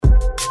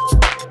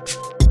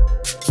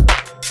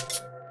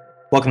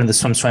Welcome to the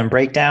SwimSwam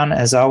Breakdown.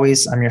 As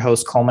always, I'm your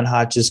host, Coleman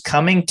Hodges,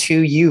 coming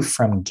to you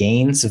from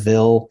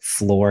Gainesville,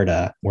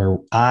 Florida, where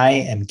I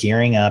am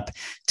gearing up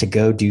to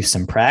go do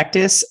some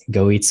practice,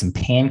 go eat some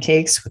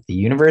pancakes with the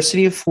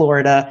University of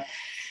Florida,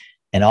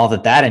 and all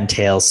that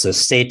entails. So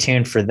stay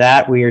tuned for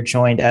that. We are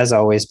joined, as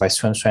always, by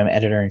SwimSwam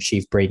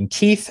Editor-in-Chief Braden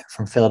Keith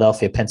from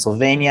Philadelphia,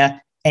 Pennsylvania,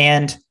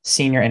 and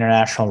Senior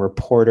International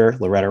Reporter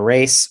Loretta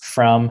Race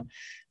from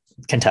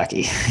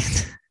Kentucky.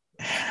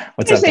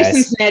 What's up, guys?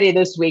 Cincinnati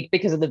this week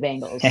because of the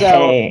Bengals.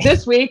 So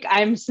This week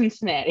I'm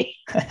Cincinnati.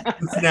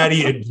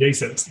 Cincinnati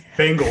adjacent.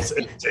 Bengals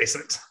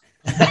adjacent.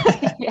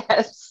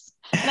 Yes.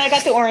 And I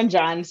got the orange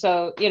on,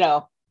 so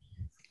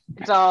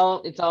it's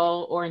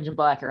all orange and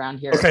black around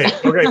here. Okay.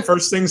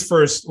 First things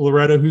first,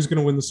 Loretta, who's going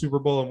to win the Super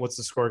Bowl and what's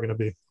the score going to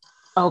be?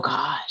 Oh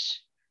gosh.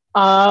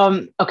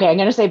 Okay, I'm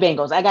going to say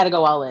Bengals. I got to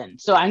go all in.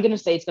 So I'm going to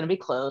say it's going to be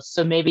close.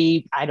 So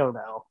maybe, I don't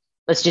know.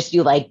 Let's just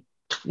do like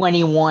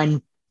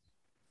 21-15.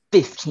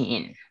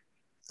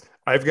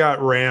 I've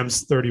got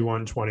Rams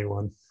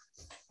 31-21.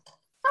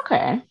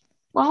 Okay.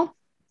 Well,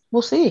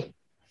 we'll see.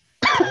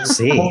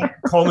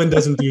 Coleman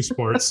doesn't do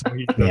sports. So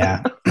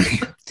yeah.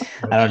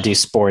 I don't do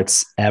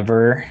sports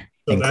ever,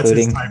 so including that's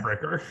his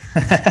tiebreaker.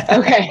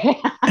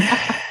 Okay.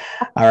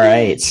 All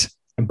right.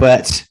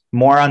 But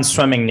more on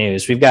swimming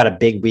news. We've got a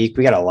big week.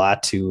 We got a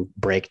lot to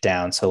break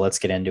down. So let's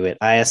get into it.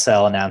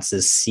 ISL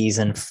announces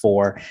season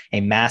 4, a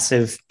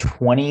massive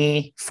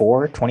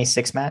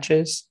 26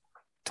 matches.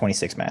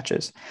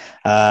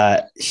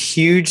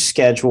 Huge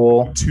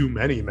schedule. Too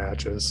many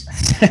matches.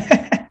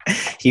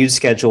 Huge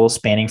schedule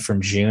spanning from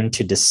June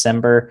to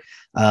December.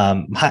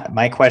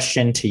 My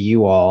question to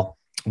you all,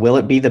 will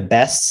it be the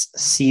best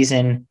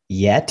season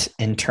yet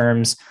in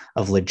terms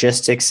of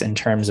logistics, in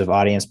terms of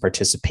audience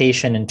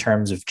participation, in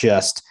terms of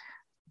just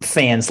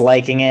fans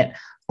liking it,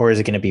 or is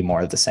it going to be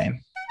more of the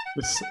same?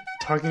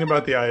 Talking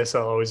about the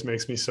ISL always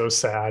makes me so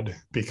sad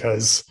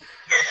because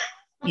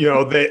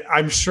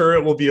I'm sure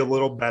it will be a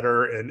little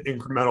better in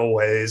incremental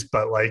ways,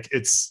 but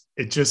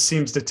it just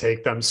seems to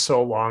take them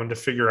so long to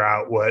figure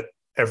out what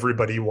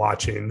everybody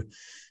watching,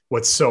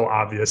 what's so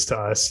obvious to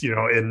us,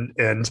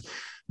 and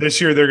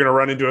this year they're going to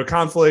run into a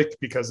conflict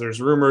because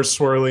there's rumors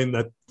swirling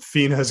that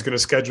FINA is going to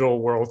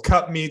schedule World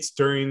Cup meets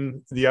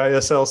during the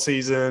ISL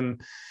season.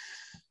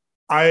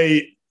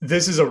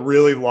 This is a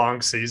really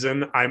long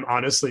season. I'm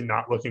honestly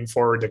not looking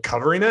forward to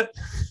covering it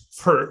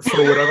for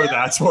whatever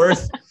that's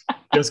worth.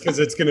 Just because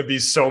it's going to be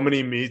so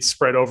many meets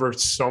spread over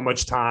so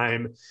much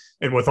time.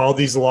 And with all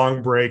these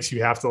long breaks,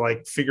 you have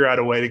to figure out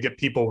a way to get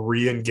people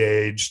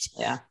re-engaged.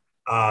 Yeah.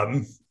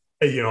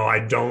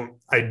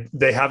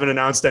 They haven't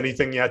announced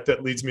anything yet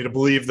that leads me to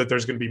believe that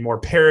there's going to be more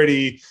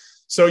parity.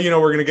 So,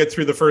 we're going to get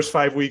through the first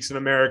 5 weeks in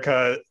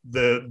America.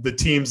 The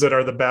teams that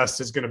are the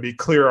best is going to be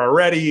clear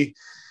already.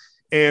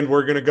 And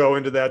we're going to go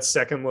into that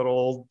second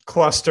little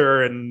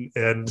cluster and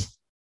it's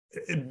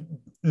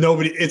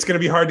going to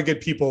be hard to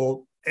get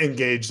people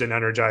engaged and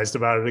energized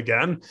about it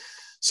again.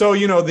 So,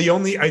 the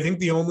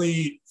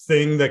only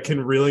thing that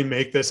can really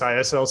make this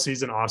ISL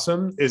season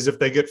awesome is if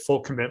they get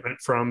full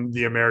commitment from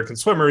the American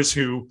swimmers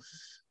who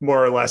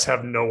more or less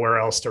have nowhere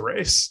else to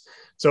race.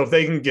 So if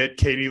they can get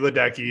Katie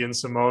Ledecky and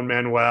Simone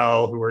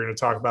Manuel, who we're going to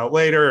talk about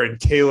later, and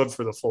Caleb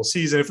for the full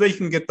season, if they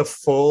can get the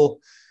full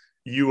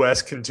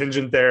U.S.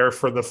 contingent there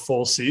for the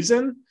full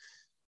season,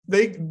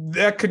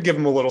 that could give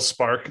them a little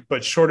spark.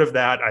 But short of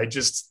that, I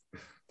just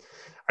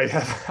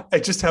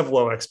have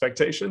low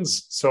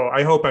expectations. So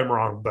I hope I'm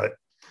wrong, but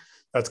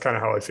that's kind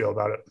of how I feel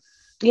about it.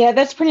 Yeah,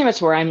 that's pretty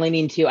much where I'm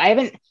leaning to.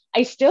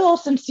 I still,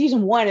 since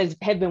season 1,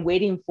 have been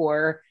waiting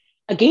for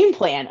a game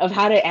plan of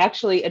how to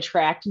actually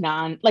attract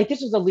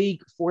this is a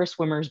league for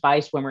swimmers by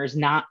swimmers,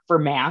 not for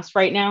mass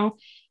right now.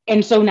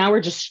 And so now we're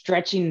just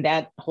stretching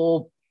that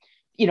whole,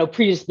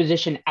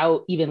 predisposition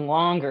out even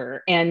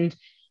longer. And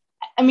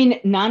I mean,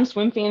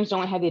 non-swim fans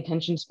don't have the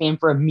attention span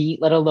for a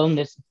meet, let alone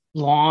this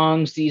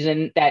long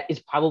season that is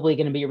probably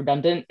going to be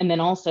redundant. And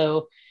then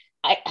also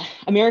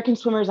American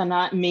swimmers,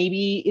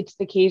 maybe it's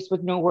the case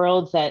with No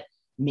Worlds that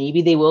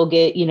maybe they will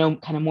get,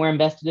 kind of more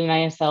invested in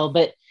ISL,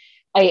 but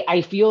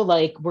I feel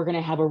like we're going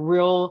to have a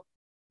real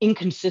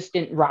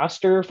inconsistent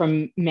roster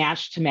from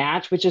match to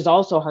match, which is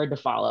also hard to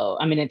follow.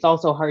 I mean, it's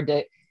also hard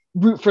to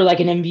root for an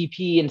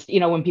MVP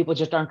and, when people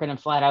just aren't going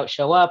to flat out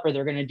show up or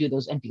they're going to do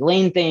those empty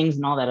lane things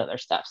and all that other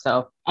stuff.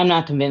 So I'm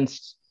not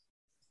convinced.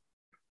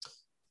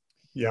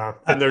 Yeah.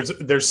 And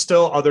there's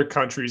still other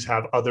countries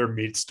have other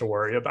meets to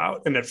worry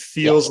about. And it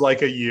feels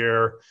like a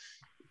year.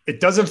 It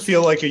doesn't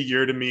feel like a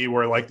year to me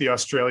where the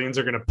Australians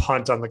are going to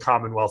punt on the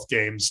Commonwealth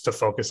Games to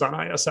focus on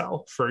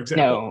ISL, for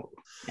example.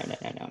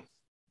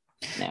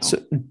 No. So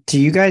do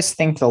you guys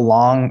think the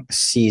long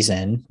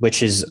season,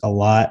 which is a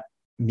lot,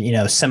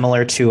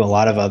 similar to a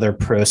lot of other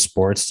pro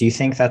sports, do you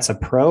think that's a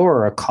pro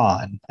or a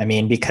con? I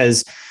mean,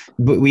 because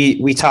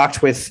we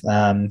talked with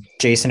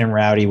Jason and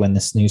Rowdy when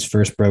this news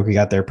first broke. We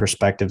got their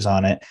perspectives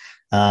on it.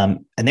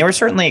 And they were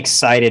certainly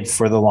excited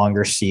for the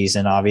longer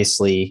season.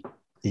 Obviously,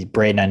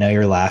 Braden, I know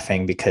you're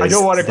laughing because I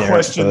don't want to they're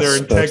question both their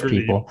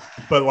integrity, spokespeople.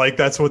 but like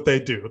that's what they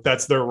do.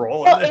 That's their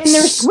role. Well, and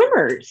they're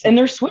swimmers,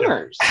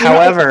 Yeah.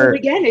 However,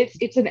 again,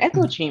 it's an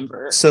echo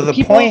chamber. So the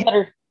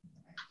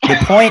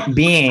point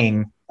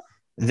being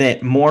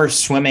that more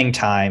swimming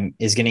time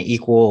is going to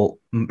equal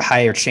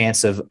higher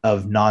chance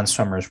of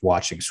non-swimmers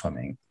watching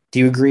swimming. Do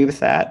you agree with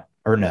that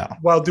or no?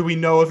 Well, do we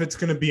know if it's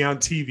going to be on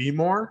TV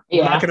more?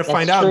 Yeah, we're not going to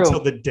find out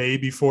until the day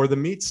before the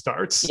meet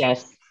starts.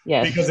 Yes.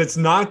 Because it's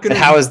not going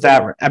to. How is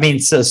that? I mean,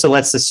 so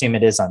let's assume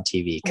it is on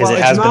TV because it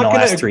has been the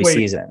last 3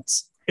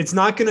 seasons. It's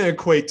not going to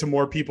equate to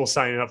more people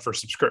signing up for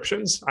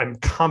subscriptions. I'm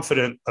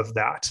confident of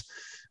that.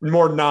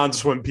 More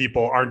non-swim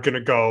people aren't going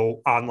to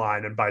go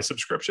online and buy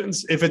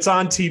subscriptions. If it's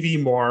on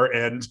TV more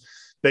and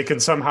they can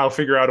somehow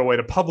figure out a way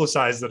to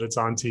publicize that it's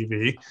on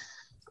TV,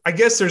 I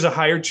guess there's a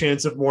higher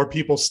chance of more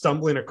people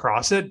stumbling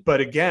across it.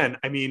 But again,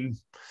 I mean,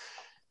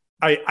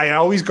 I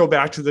always go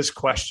back to this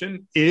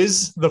question: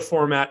 is the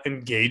format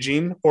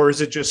engaging, or is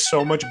it just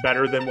so much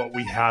better than what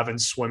we have in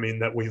swimming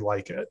that we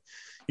like it?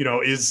 You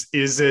know, is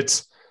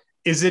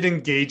it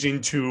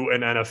engaging to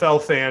an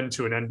NFL fan,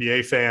 to an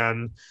NBA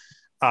fan?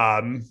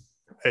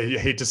 I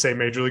hate to say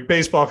Major League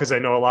Baseball because I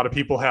know a lot of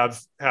people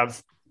have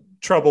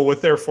trouble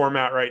with their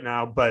format right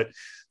now, but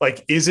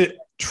like, is it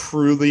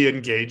truly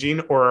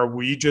engaging, or are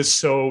we just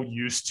so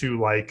used to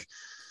like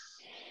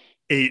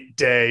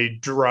 8-day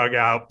drug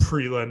out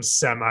prelims,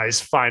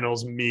 semis,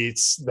 finals,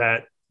 meets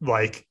that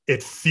like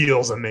it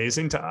feels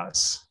amazing to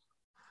us?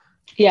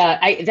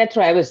 Yeah, that's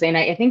what I was saying.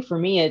 I think for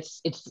me,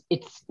 it's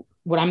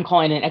what I'm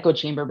calling an echo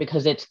chamber,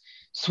 because it's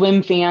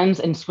swim fans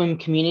and swim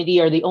community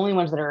are the only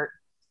ones that are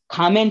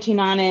commenting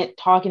on it,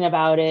 talking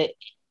about it,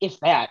 if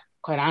that,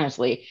 quite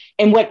honestly.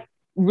 And what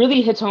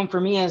really hits home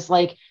for me is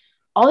like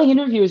all the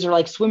interviews are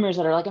like swimmers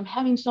that are like, I'm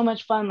having so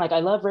much fun. Like, I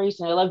love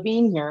racing. I love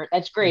being here.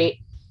 That's great.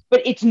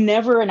 But it's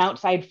never an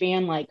outside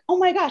fan like, oh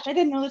my gosh, I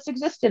didn't know this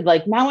existed.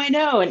 Like, now I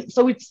know. And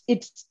so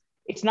it's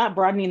not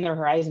broadening their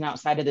horizon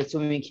outside of the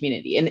swimming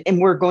community. And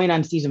we're going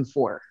on season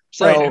 4.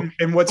 So right.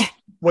 And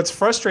what's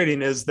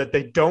frustrating is that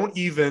they don't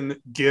even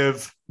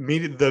give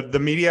the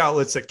media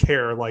outlets that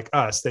care, like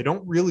us, they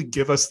don't really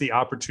give us the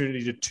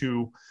opportunity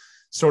to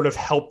sort of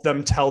help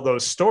them tell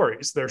those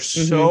stories. They're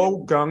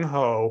so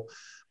gung-ho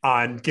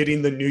on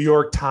getting the New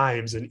York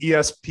Times and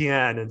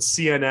ESPN and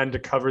CNN to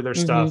cover their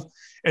stuff.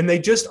 And they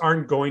just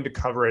aren't going to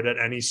cover it at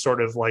any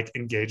sort of like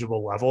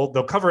engageable level.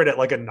 They'll cover it at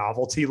like a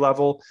novelty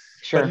level,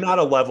 but not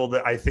a level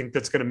that I think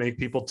that's going to make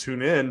people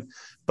tune in.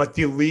 But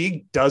the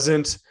league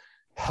doesn't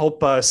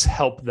help us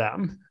help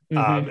them.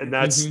 And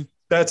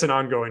that's an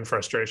ongoing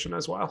frustration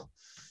as well.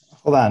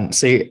 Hold on.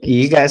 So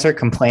you guys are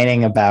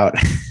complaining about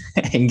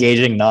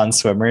engaging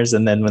non-swimmers,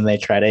 and then when they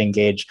try to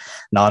engage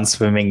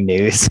non-swimming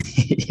news,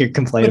 you're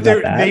complaining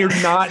about that.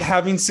 They're not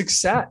having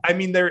success. I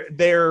mean,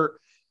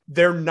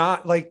 they're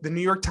not, like, the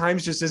New York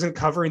Times just isn't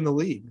covering the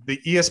league. The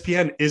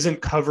ESPN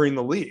isn't covering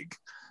the league.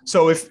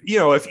 So if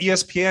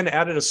ESPN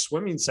added a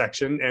swimming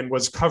section and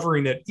was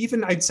covering it,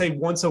 even I'd say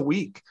once a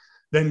week,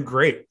 then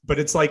great. But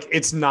it's like,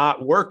 it's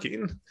not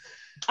working.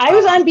 I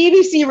was on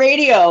BBC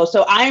Radio,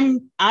 so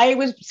I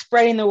was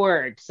spreading the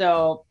word.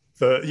 So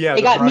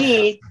they got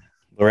me.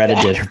 Loretta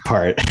did her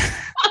part.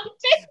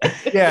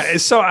 Yeah.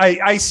 So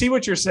I see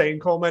what you're saying,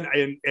 Coleman.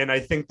 And I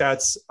think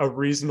that's a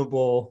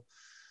reasonable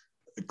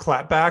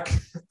clapback.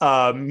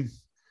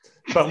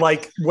 But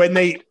like when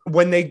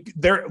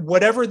they're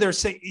whatever they're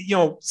saying,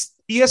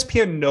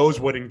 ESPN knows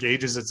what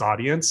engages its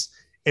audience.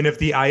 And if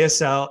the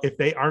ISL, if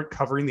they aren't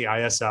covering the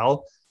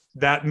ISL,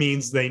 that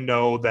means they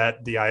know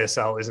that the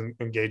ISL isn't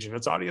engaging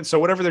its audience. So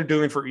whatever they're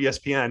doing for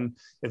ESPN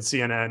and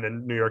CNN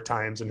and New York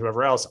Times and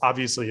whoever else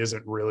obviously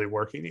isn't really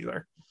working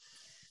either.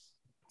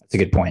 That's a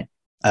good point.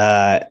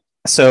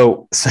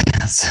 So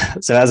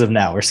as of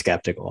now, we're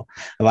skeptical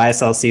of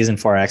ISL season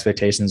 4.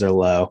 Expectations are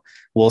low.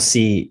 We'll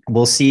see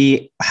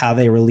how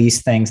they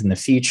release things in the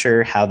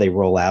future, how they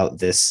roll out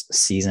this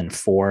season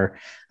 4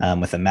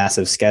 with a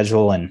massive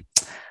schedule. And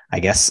I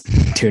guess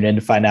tune in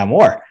to find out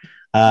more.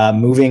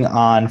 Moving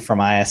on from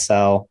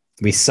ISL,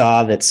 we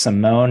saw that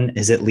Simone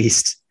is at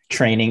least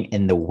training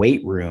in the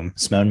weight room,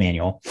 Simone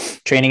Manuel,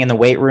 training in the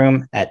weight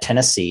room at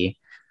Tennessee.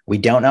 We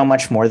don't know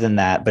much more than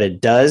that, but it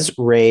does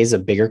raise a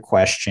bigger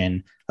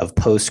question of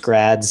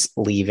postgrads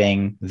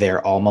leaving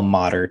their alma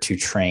mater to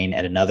train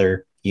at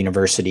another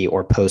university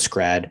or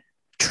postgrad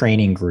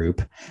training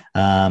group.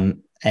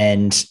 And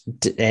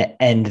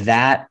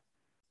that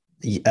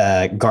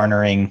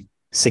garnering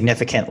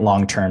significant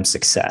long-term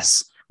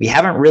success. We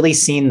haven't really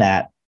seen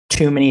that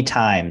too many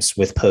times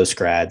with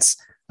postgrads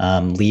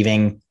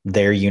leaving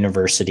their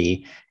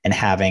university and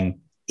having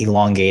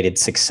elongated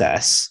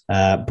success.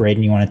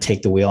 Braden, you want to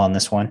take the wheel on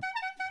this one?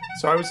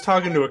 So I was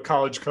talking to a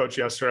college coach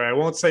yesterday. I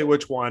won't say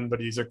which one, but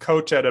he's a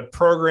coach at a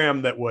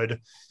program that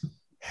would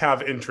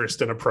have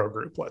interest in a pro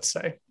group, let's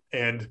say.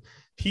 And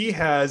he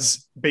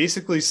has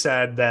basically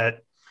said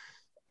that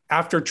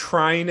after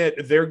trying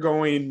it, they're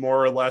going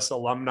more or less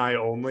alumni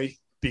only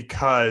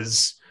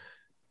because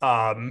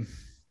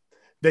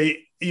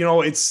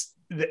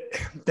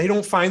they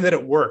don't find that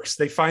it works.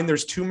 They find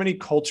there's too many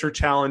culture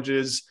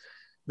challenges.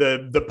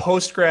 The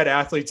post-grad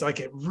athletes, like,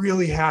 it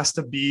really has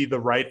to be the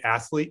right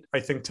athlete, I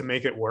think, to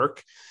make it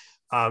work.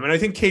 And I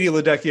think Katie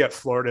Ledecky at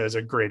Florida is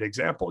a great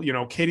example.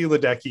 Katie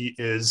Ledecky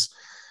is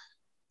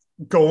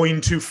going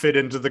to fit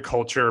into the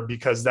culture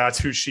because that's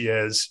who she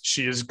is.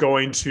 She is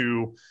going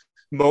to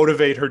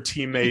motivate her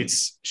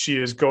teammates. She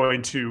is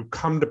going to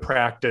come to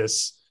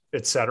practice,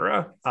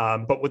 etc.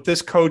 But what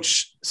this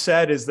coach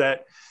said is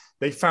that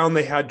they found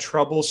they had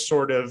trouble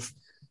sort of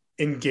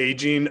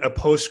engaging a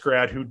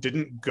post-grad who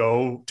didn't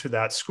go to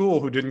that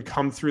school, who didn't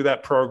come through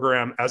that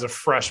program as a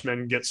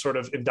freshman, get sort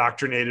of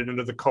indoctrinated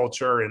into the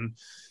culture and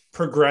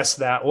progress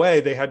that way.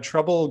 They had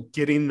trouble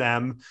getting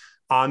them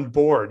on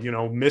board,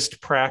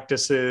 missed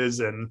practices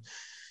and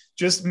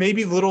just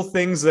maybe little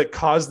things that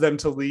caused them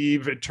to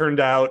leave. It turned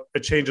out a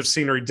change of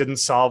scenery didn't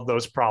solve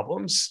those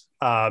problems.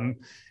 And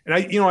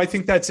I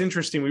think that's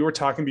interesting. We were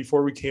talking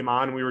before we came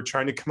on, and we were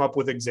trying to come up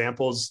with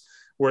examples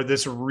where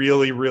this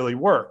really, really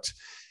worked.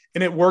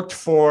 And it worked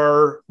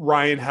for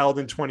Ryan Held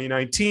in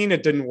 2019.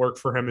 It didn't work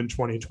for him in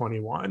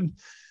 2021.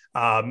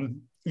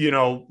 Same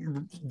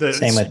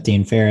with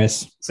Dean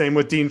Ferris. Same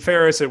with Dean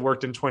Ferris. It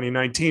worked in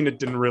 2019. It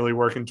didn't really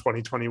work in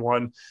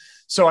 2021.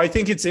 So I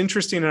think it's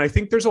interesting. And I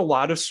think there's a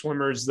lot of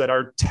swimmers that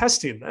are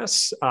testing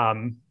this.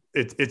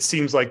 It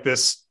seems like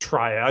this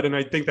triad. And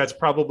I think that's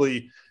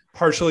probably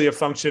partially a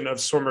function of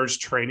swimmers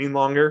training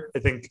longer. I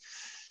think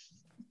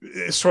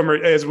swimmer,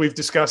 as we've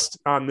discussed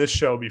on this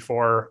show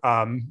before,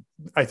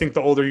 I think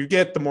the older you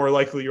get, the more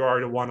likely you are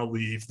to want to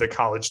leave the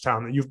college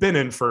town that you've been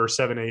in for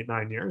 7, 8,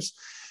 9 years.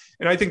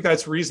 And I think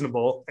that's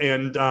reasonable.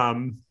 And,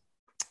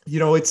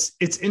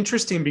 it's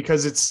interesting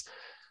because it's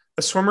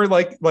a swimmer,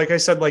 like I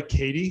said, like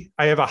Katie,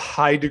 I have a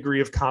high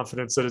degree of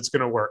confidence that it's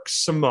going to work.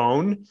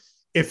 Simone,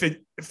 if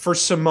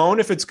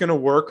it's going to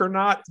work or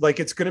not, like,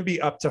 it's going to be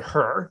up to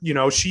her.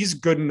 She's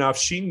good enough.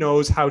 She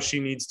knows how she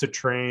needs to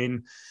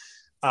train.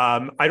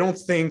 I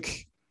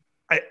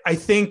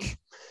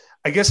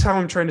guess how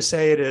I'm trying to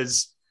say it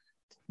is,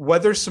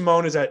 whether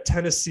Simone is at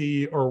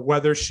Tennessee or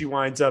whether she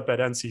winds up at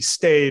NC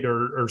State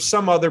or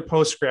some other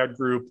post-grad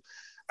group,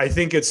 I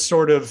think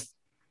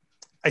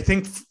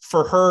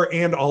for her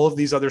and all of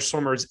these other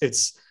swimmers,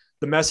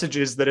 the message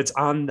is that it's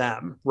on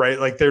them, right?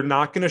 Like, they're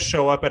not going to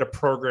show up at a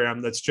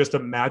program that's just a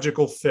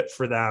magical fit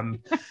for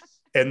them.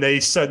 And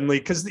they suddenly,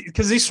 because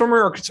these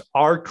swimmers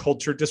are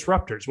culture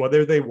disruptors,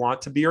 whether they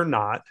want to be or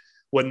not.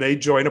 When they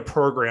join a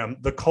program,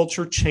 the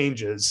culture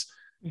changes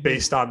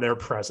based on their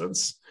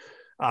presence,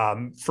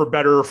 for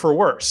better or for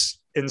worse.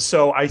 And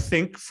so I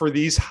think for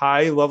these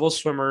high level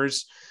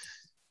swimmers,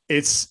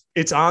 it's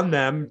on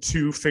them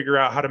to figure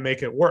out how to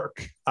make it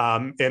work.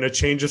 And a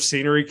change of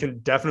scenery can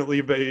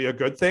definitely be a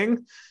good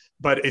thing,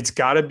 but it's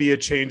got to be a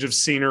change of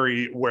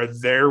scenery where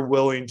they're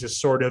willing to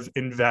sort of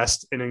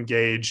invest and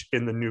engage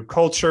in the new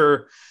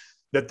culture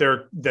that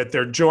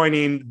they're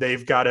joining.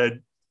 They've got to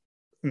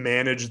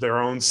manage their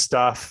own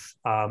stuff.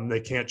 They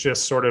can't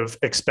just sort of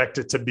expect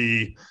it to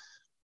be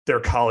their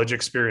college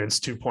experience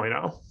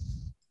 2.0.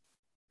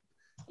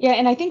 Yeah.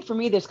 And I think for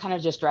me, this kind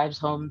of just drives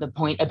home the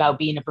point about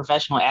being a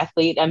professional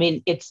athlete. I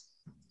mean,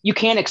 you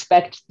can't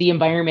expect the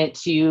environment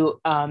to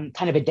kind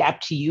of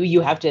adapt to you.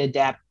 You have to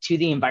adapt to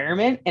the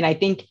environment. And I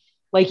think,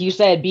 like you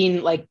said,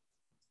 being like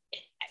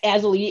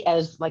as elite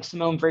as like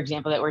Simone, for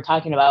example, that we're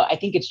talking about, I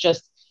think it's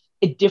just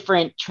a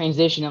different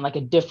transition and like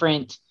a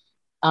different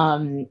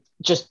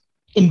just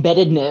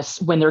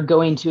embeddedness when they're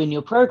going to a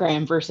new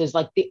program versus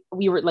like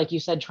we were, like you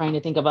said, trying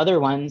to think of other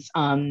ones.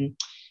 And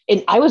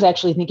I was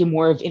actually thinking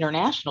more of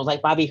internationals,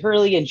 like Bobby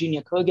Hurley and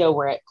Junia Kogyo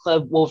were at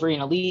Club Wolverine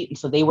Elite. And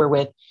so they were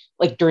with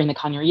like during the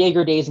Conor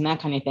Yeager days and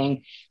that kind of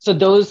thing. So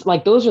those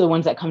are the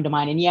ones that come to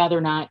mind. And yeah, they're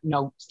not,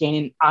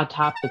 standing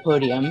atop the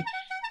podium,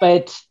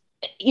 but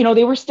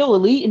they were still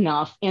elite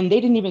enough and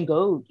they didn't even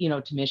go,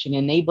 to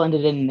Michigan. They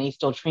blended in and they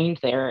still trained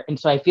there. And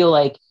so I feel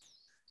like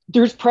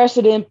there's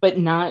precedent, but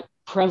not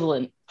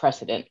prevalent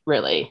precedent,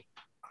 really.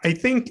 I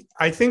think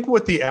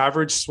what the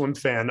average swim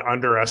fan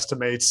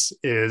underestimates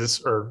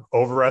or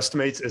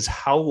overestimates is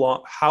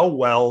how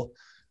well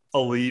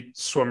elite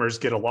swimmers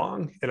get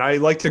along. And I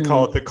like to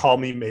call it the call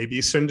me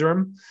maybe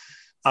syndrome.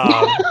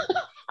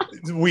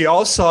 We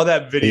all saw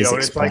that video. Please and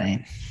it's explain.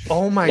 like,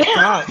 oh my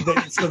God.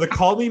 So the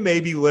call me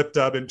maybe lip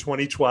dub in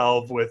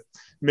 2012 with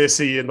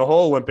Missy and the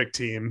whole Olympic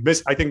team.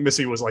 I think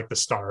Missy was like the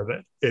star of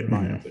it, in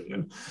my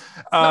opinion.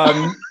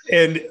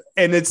 And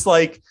it's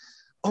like,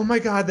 oh my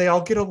God, they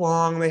all get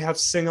along. They have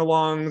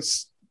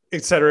sing-alongs,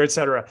 et cetera, et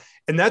cetera.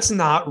 And that's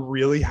not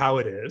really how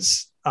it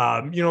is.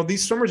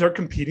 These swimmers are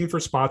competing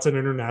for spots on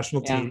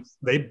international teams.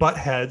 They butt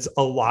heads.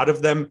 A lot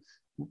of them,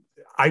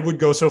 I would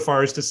go so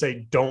far as to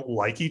say, don't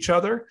like each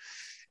other.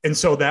 And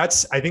so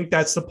I think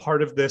that's the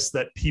part of this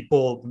that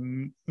people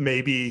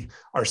maybe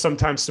are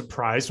sometimes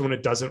surprised when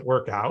it doesn't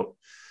work out.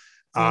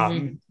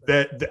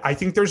 That I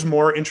think there's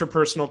more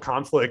interpersonal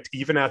conflict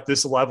even at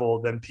this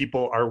level than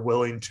people are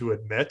willing to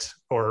admit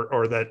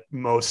or that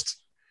most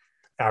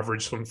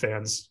average swim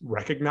fans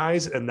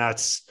recognize. And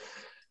that's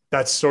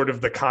that's sort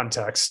of the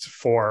context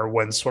for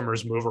when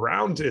swimmers move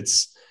around.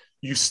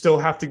 You still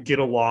have to get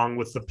along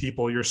with the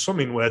people you're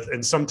swimming with.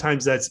 And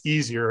sometimes that's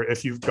easier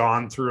if you've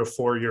gone through a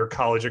 4-year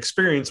college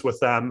experience with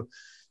them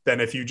than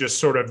if you just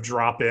sort of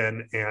drop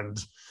in and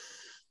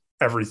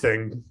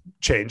everything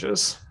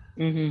changes.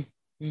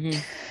 Mm-hmm. Mm-hmm.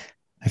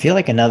 I feel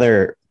like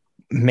another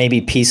maybe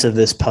piece of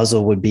this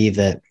puzzle would be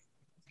that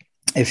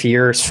if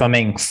you're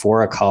swimming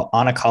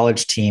on a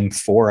college team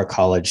for a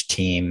college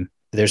team,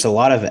 there's a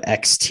lot of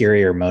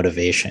exterior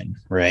motivation,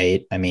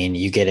 right? I mean,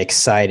 you get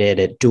excited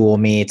at dual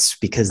meets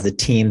because the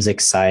team's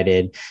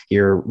excited.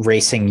 You're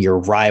racing your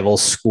rival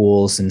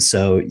schools. And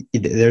so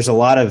there's a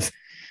lot of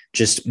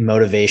just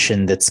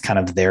motivation that's kind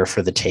of there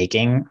for the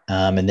taking.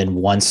 And then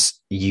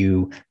once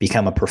you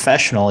become a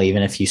professional,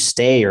 even if you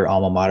stay your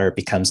alma mater, it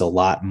becomes a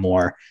lot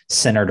more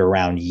centered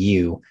around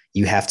you.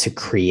 You have to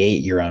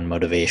create your own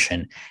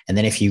motivation. And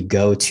then if you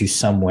go to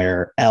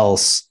somewhere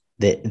else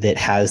that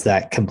has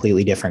that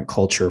completely different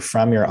culture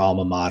from your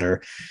alma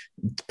mater,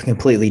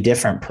 completely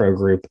different pro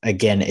group,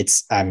 again,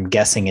 I'm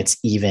guessing it's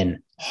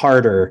even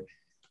harder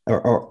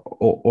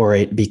or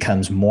it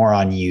becomes more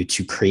on you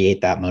to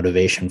create that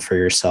motivation for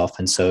yourself.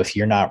 And so if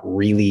you're not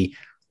really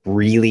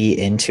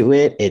into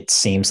it, it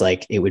seems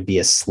like it would be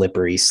a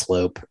slippery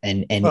slope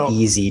and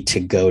easy to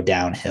go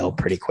downhill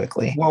pretty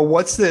quickly. Well,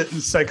 what's the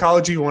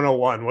psychology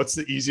 101? What's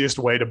the easiest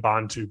way to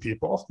bond two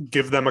people?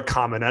 Give them a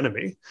common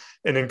enemy.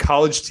 And in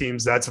college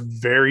teams, that's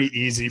very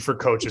easy for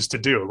coaches to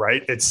do,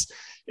 right? It's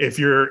if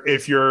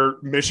you're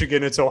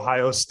Michigan, it's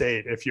Ohio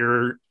State. If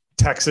you're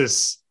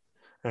Texas,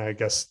 I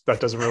guess that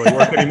doesn't really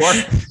work anymore.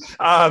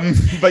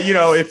 But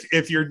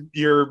if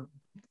you're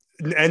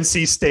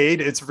NC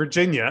State, it's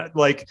Virginia.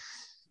 Like,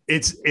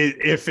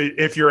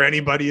 if you're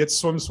anybody,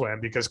 it's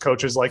SwimSwam, because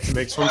coaches like to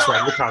make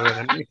SwimSwam the common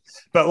enemy.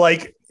 But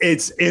like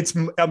it's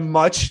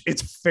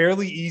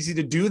fairly easy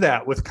to do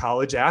that with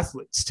college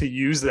athletes, to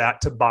use that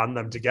to bond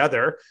them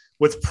together.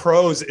 With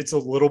pros, it's a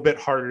little bit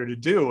harder to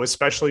do,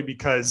 especially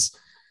because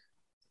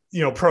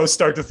pros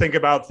start to think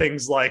about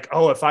things like,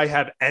 oh, if I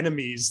have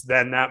enemies,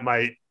 then that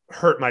might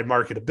hurt my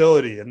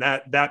marketability, and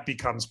that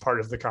becomes part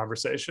of the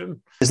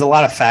conversation. There's a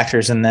lot of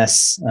factors in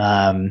this.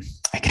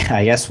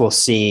 I guess we'll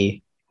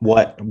see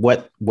what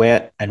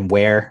and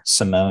where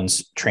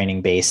Simone's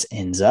training base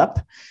ends up,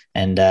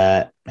 and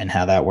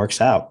how that works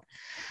out.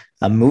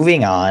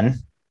 Moving on,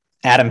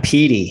 Adam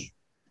Peaty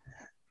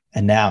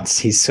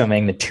announced he's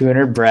swimming the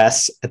 200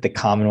 breasts at the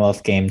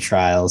Commonwealth Game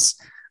Trials.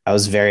 I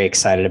was very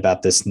excited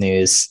about this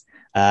news.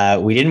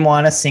 We didn't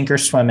want to sink or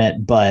swim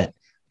it, but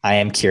I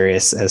am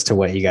curious as to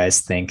what you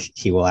guys think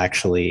he will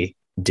actually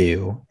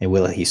do, and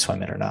will he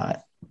swim it or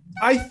not?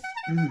 I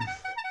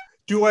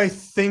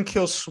think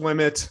he'll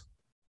swim it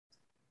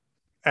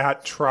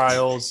at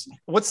trials.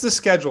 What's the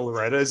schedule,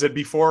 Loretta? Is it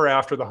before or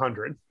after the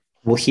 100?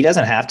 Well, he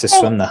doesn't have to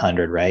swim the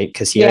 100, right?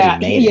 Because he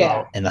already made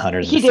it in the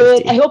 100. He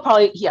did. He'll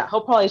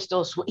probably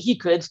still he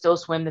could still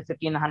swim the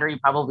 50 and the 100. He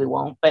probably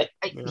won't, but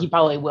he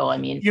probably will. I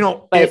mean,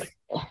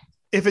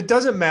 if it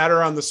doesn't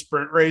matter on the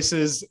sprint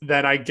races,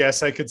 then I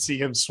guess I could see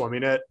him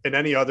swimming it. In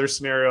any other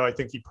scenario, I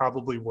think he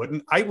probably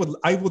wouldn't. I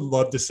would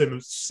love to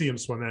see him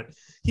swim it.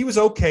 He was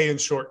okay in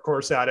short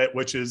course at it,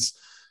 which is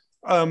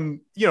an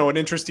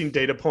interesting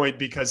data point,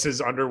 because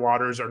his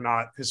underwaters are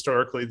not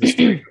historically the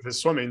strength of his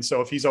swimming.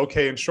 So if he's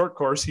okay in short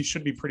course, he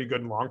should be pretty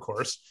good in long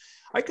course.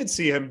 I could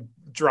see him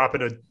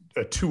dropping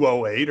a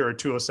 208 or a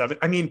 207.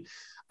 I mean,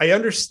 I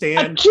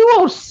understand. A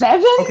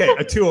 207? Okay,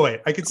 a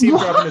 208. I could see him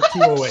dropping a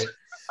 208.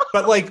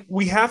 But like,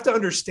 we have to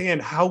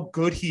understand how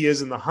good he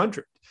is in the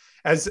 100.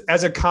 As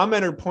a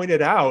commenter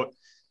pointed out,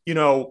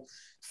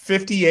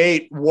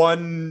 58,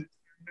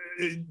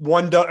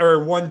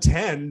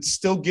 110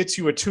 still gets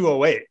you a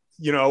 208.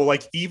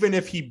 Like, even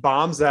if he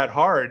bombs that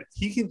hard,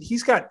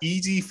 he's got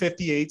easy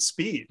 58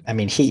 speed. I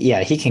mean,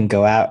 he can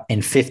go out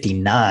in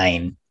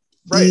 59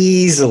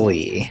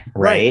 easily,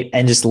 right?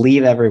 And just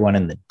leave everyone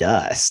in the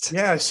dust.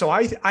 Yeah. So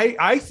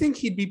I think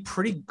he'd be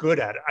pretty good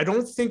at it. I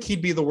don't think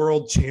he'd be the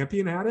world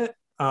champion at it.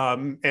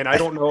 And I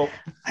don't know.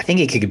 I think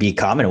he could be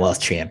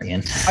Commonwealth champion.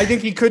 I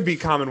think he could be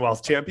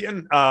Commonwealth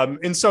champion.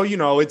 And so, you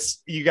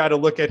got to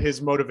look at his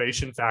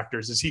motivation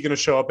factors. Is he going to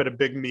show up at a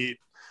big meet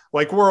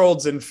like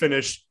Worlds and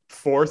finish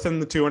 4th in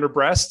the 200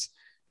 breast?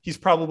 He's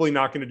probably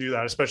not going to do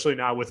that, especially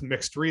now with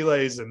mixed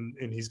relays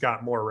and he's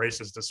got more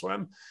races to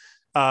swim.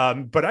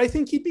 But I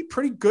think he'd be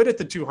pretty good at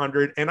the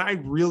 200, and I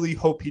really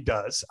hope he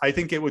does. I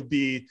think it would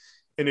be,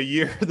 in a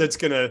year that's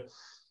going to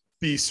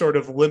be sort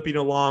of limping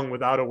along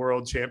without a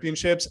world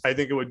championships, I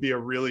think it would be a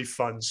really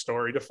fun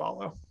story to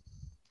follow.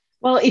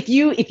 Well, if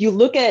you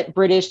look at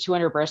British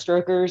 200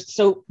 breaststrokers,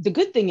 so the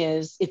good thing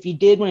is, if you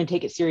did want to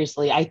take it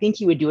seriously, I think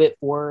he would do it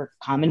for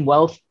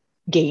Commonwealth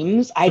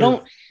Games. I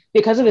don't,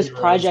 because of his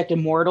Project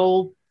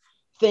Immortal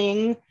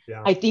thing,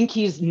 I think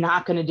he's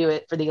not going to do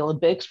it for the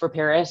Olympics for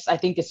Paris. I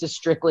think this is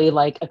strictly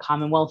like a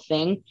Commonwealth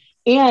thing.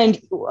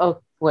 And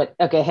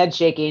okay, head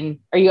shaking.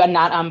 Are you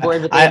not on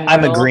board with that?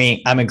 I'm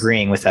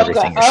agreeing with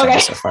everything you're saying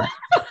so far.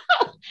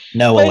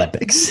 No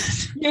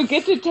Olympics. You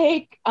get to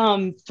take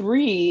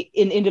 3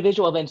 in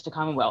individual events to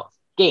Commonwealth.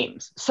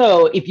 games.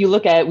 So if you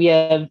look at, we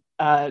have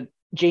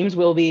James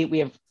Wilby, we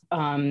have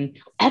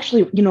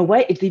actually, you know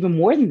what? It's even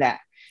more than that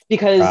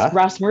because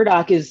Ross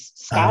Murdoch is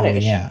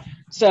Scottish. Oh, yeah.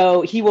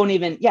 So he won't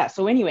even, yeah.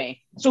 So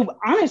anyway, so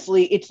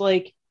honestly, it's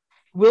like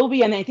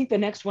Wilby, and I think the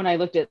next one I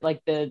looked at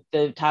like the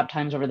top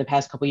times over the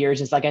past couple of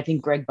years is like, I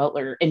think Greg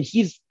Butler, and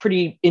he's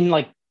pretty in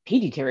like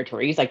Peaty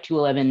territory. He's like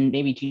 211,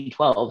 maybe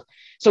 212.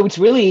 So it's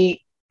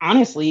really,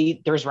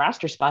 honestly, there's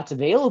roster spots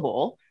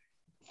available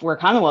for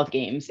Commonwealth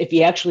games if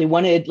he actually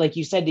wanted, like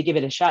you said, to give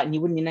it a shot, and you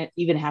wouldn't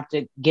even have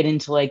to get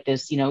into like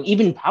this, you know,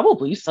 even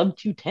probably sub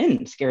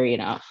 210, scary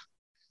enough.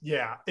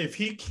 Yeah. If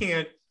he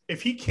can't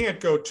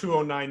go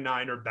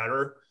 2099 or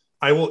better,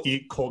 I will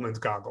eat Coleman's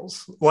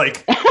goggles.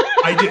 Like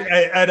I did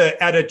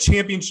at a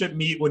championship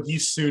meet when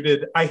he's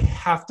suited, I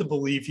have to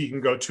believe he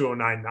can go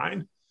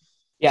 2099.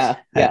 Yeah.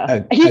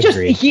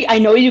 I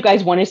know you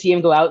guys want to see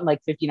him go out in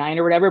like 59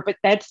 or whatever, but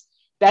that's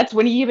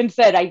when he even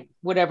said,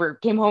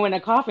 came home in a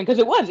coffin. Cause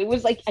it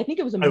was like, I think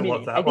it was a minute. I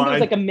love that line. It was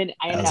like a minute.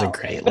 I know. A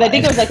great but line. I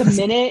think it was like a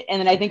minute. And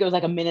then I think it was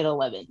like a minute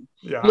 11.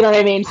 Yeah. You know what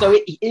I mean? So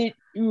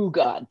oh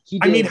God.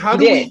 How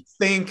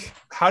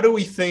do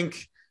we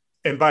think,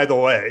 and by the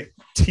way,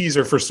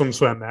 teaser for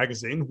SwimSwam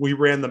magazine, we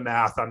ran the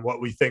math on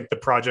what we think the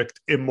Project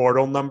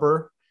Immortal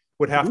number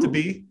would have to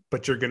be,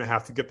 but you're going to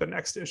have to get the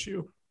next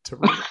issue to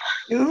read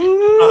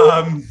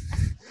it.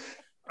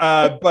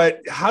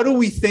 But how do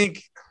we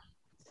think,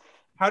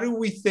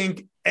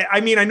 I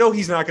mean, I know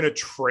he's not going to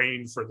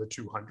train for the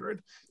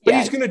 200, but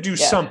he's going to do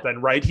something,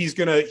 right? He's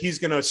going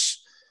to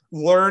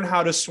learn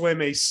how to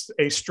swim a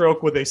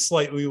stroke with a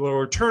slightly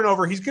lower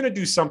turnover. He's going to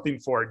do something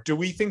for it. Do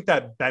we think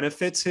that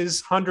benefits his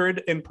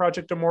 100 in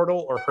Project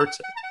Immortal or hurts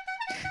it?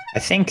 I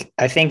think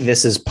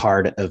this is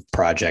part of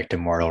Project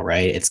Immortal,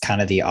 right? It's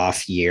kind of the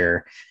off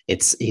year.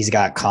 He's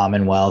got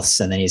Commonwealths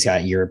and then he's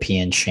got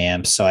European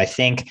champs. So I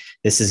think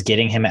this is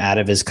getting him out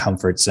of his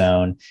comfort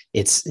zone.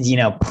 It's, you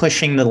know,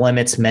 pushing the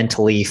limits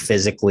mentally,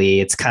 physically.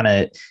 It's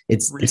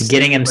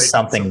getting him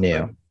something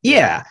new.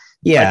 Yeah.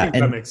 Yeah. I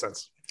think that makes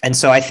sense. And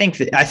so I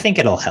think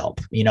it'll help.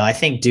 You know, I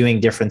think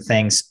doing different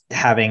things,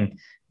 having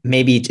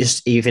maybe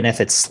just, even if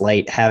it's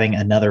slight, having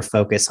another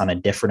focus on a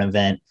different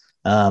event,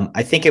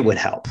 I think it would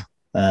help.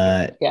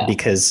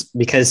 Because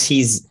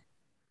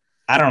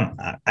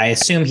I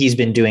assume he's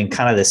been doing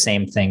kind of the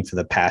same thing for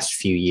the past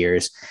few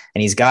years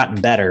and he's gotten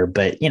better,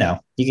 but you know,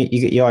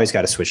 you always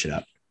got to switch it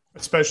up.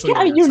 Especially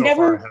when you're so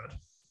far ahead.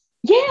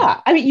 Yeah.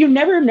 I mean, you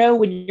never know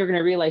when you're going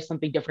to realize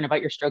something different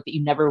about your stroke that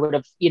you never would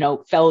have, you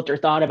know, felt or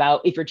thought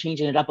about if you're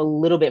changing it up a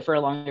little bit for a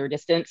longer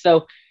distance.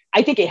 So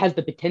I think it has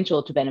the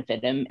potential to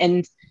benefit him.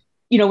 And,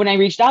 you know, when I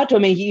reached out to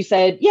him and he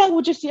said, yeah,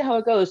 we'll just see how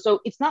it goes. So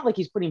it's not like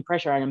he's putting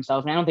pressure on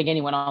himself. And I don't think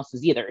anyone else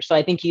is either. So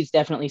I think he's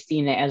definitely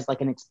seen it as like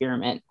an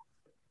experiment.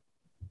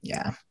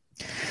 Yeah.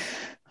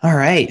 All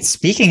right.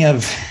 Speaking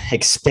of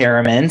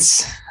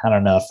experiments, I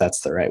don't know if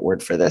that's the right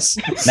word for this.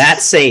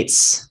 Matt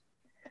Sates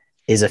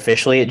is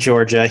officially at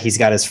Georgia. He's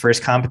got his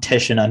first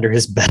competition under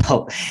his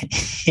belt.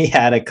 He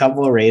had a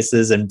couple of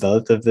races and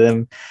both of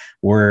them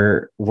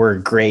were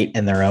great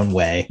in their own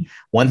way.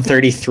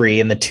 133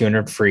 in the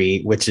 200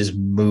 free, which is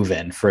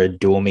moving for a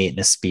dual meet and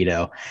a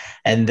speedo.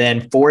 And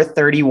then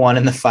 431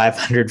 in the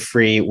 500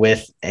 free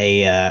with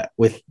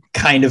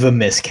kind of a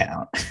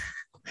miscount,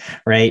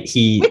 right?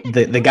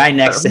 The guy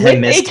next to him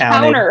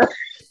miscounted.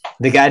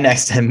 The guy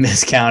next to him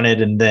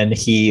miscounted, and then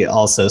he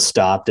also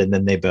stopped, and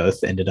then they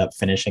both ended up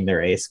finishing their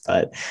race.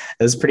 But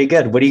it was pretty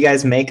good. What do you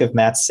guys make of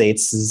Matt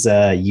Sates'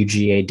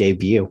 UGA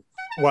debut?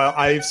 Well,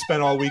 I've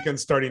spent all weekend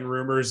starting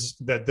rumors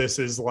that this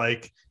is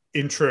like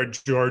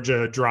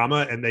intra-Georgia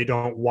drama, and they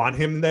don't want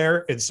him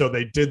there. And so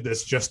they did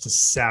this just to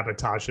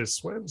sabotage his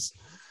swims,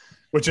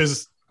 which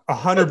is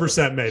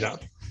 100% made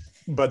up.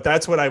 But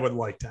that's what I would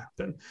like to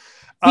happen.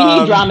 We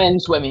need drama in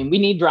swimming. We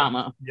need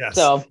drama. Yes.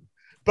 So.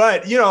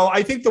 But, you know,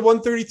 I think the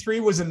 133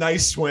 was a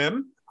nice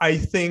swim. I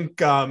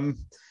think,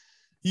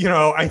 you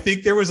know, I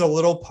think there was a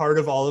little part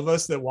of all of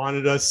us that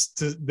wanted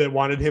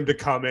him to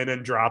come in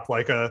and drop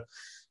like a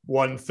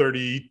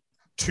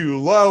 132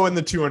 low in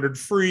the 200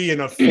 free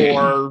and a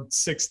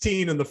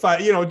 416 in the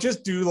 5, you know,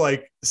 just do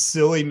like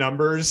silly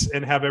numbers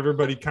and have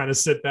everybody kind of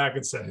sit back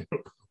and say,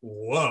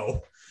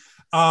 whoa.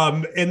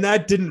 And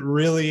that didn't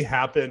really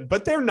happen,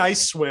 but they're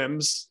nice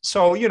swims.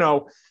 So, you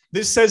know,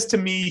 this says to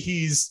me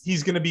he's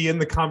going to be in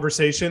the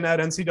conversation at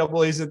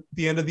NCAA's at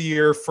the end of the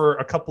year for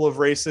a couple of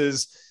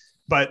races,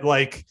 but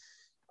like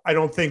I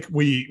don't think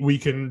we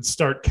can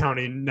start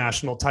counting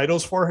national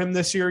titles for him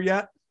this year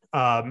yet.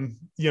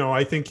 You know,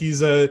 I think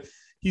he's a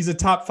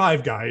top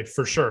 5 guy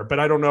for sure, but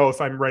I don't know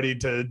if I'm ready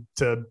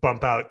to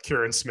bump out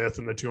Kieran Smith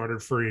in the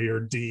 200 free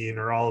or Dean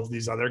or all of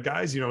these other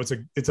guys. You know,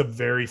 it's a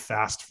very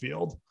fast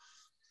field.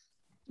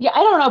 Yeah,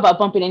 I don't know about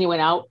bumping anyone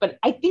out, but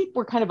I think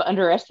we're kind of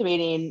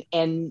underestimating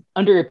and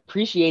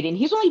underappreciating.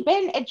 He's only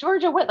been at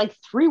Georgia, like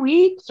 3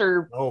 weeks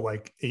or? Oh,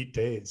 like 8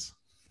 days.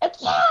 Yeah.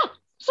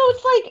 So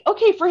it's like,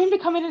 okay, for him to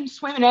come in and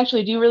swim and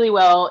actually do really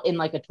well in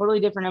like a totally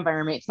different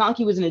environment. It's not like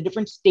he was in a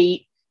different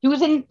state. He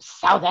was in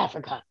South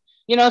Africa,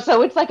 you know,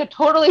 so it's like a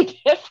totally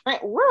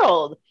different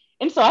world.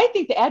 And so I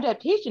think the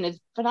adaptation is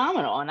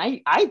phenomenal. And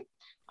I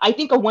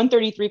think a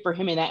 133 for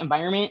him in that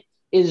environment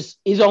is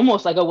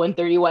almost like a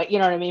 130, you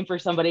know what I mean, for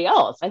somebody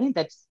else. I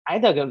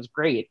thought it was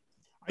great.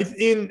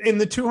 In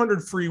the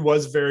 200 free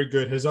was very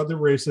good. His other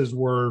races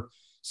were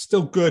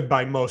still good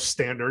by most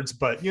standards,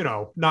 but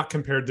not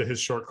compared to his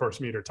short course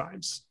meter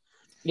times.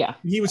 Yeah.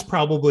 He was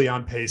probably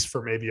on pace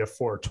for maybe a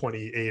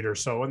 428 or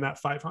so in that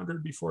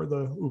 500 before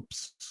the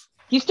oops.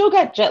 He still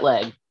got jet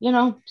lag,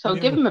 so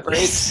give him a break.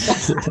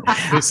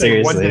 They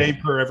say 1 day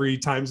per every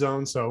time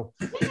zone. So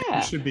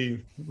he should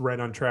be right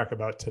on track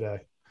about today.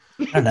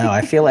 I don't know.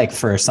 I feel like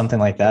for something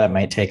like that, it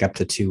might take up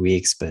to 2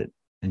 weeks, but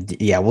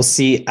yeah, we'll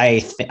see.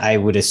 I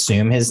would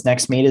assume his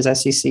next meet is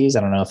SECs.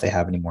 I don't know if they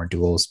have any more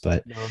duels,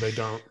 but no, they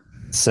don't.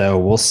 So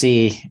we'll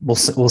see.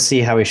 We'll see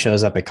how he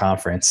shows up at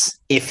conference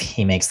if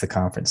he makes the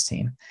conference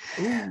team.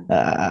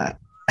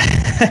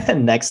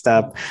 Next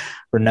up,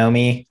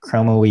 Renomi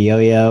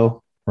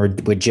Kromowidjojo or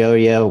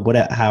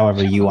Widjojo,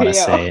 however you want to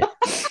say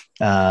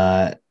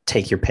it.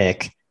 Take your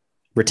pick.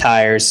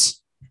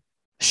 Retires.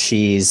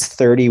 She's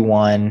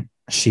 31.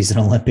 She's an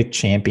Olympic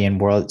champion.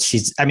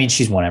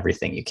 She's won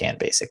everything you can,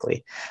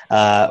 basically.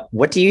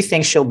 What do you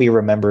think she'll be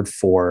remembered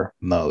for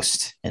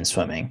most in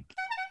swimming?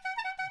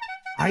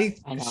 I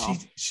know.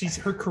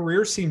 Her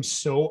career seems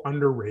so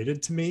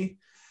underrated to me.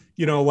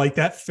 Like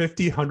that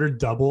 50-100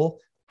 double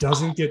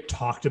doesn't get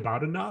talked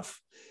about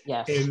enough.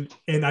 Yes.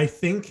 And I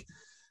think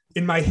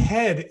in my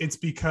head, it's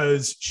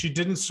because she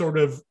didn't sort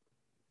of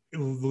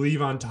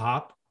leave on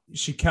top.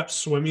 She kept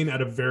swimming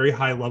at a very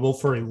high level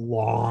for a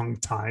long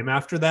time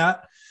after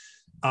that.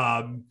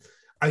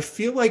 I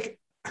feel like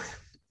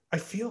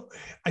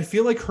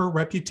her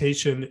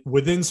reputation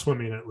within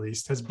swimming, at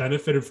least, has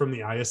benefited from the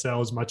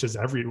ISL as much as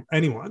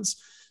anyone's,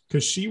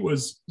 because she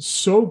was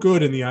so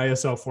good in the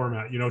ISL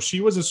format.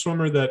 She was a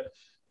swimmer that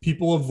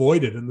people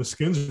avoided in the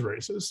skins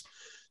races.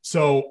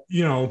 So,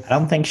 I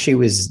don't think she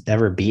was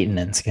ever beaten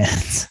in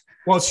skins.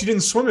 Well, she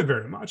didn't swim it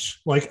very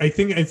much. Like, I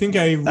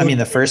mean,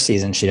 the first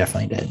season she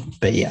definitely did,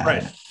 but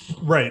yeah.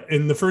 Right.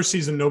 In the first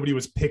season, nobody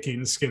was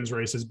picking skins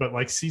races, but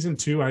like season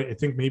 2, I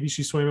think maybe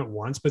she swam it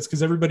once, but it's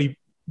because everybody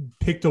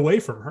picked away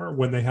from her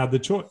when they had the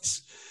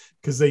choice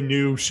because they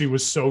knew she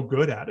was so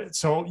good at it.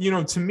 So,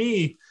 to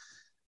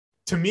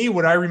me,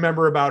 what I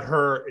remember about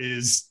her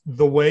is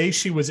the way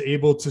she was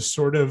able to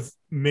sort of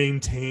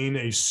maintain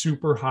a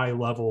super high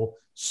level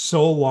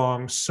so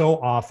long, so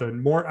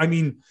often.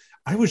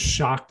 I was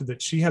shocked that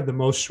she had the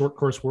most short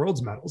course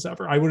worlds medals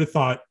ever. I would have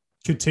thought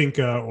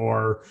Katinka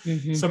or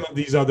some of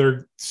these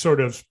other sort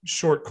of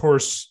short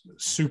course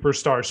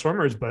superstar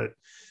swimmers, but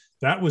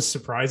that was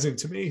surprising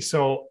to me.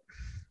 So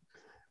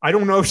I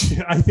don't know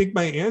I think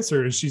my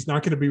answer is she's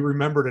not going to be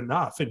remembered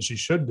enough, and she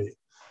should be.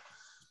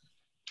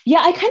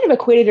 Yeah, I kind of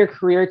equated her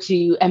career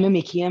to Emma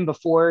McKeon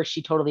before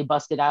she totally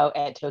busted out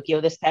at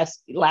Tokyo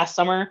last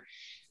summer,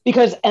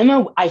 because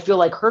Emma, I feel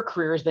like her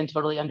career has been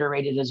totally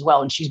underrated as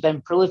well. And she's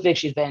been prolific.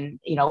 She's been,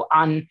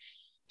 on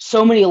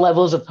so many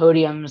levels of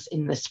podiums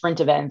in the sprint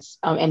events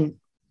and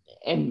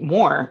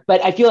more.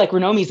 But I feel like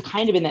Renomi's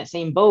kind of in that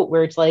same boat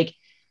where it's like,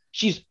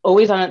 she's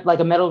always on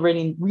like a medal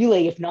winning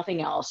relay, if nothing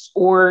else,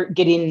 or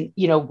getting,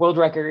 world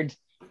records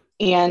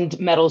and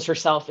medals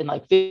herself in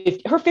like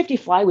 50. Her 50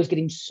 fly was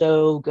getting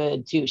so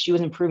good too. She was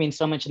improving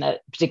so much in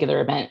that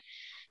particular event.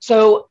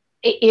 So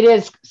it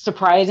is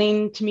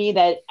surprising to me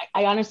that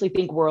I honestly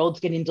think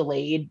Worlds getting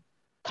delayed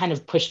kind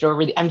of pushed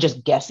over I'm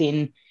just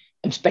guessing.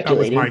 I'm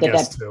speculating that was my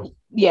guess too.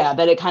 Yeah,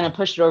 that it kind of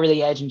pushed it over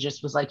the edge and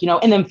just was like,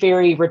 and then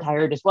Ferry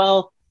retired as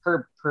well,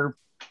 her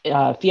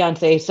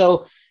fiance.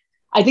 So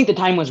I think the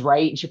time was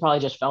right. And she probably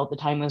just felt the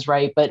time was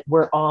right, but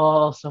we're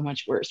all so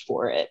much worse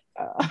for it.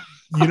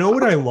 You know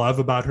what I love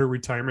about her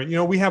retirement?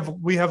 We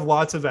have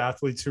lots of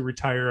athletes who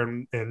retire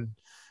and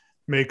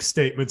make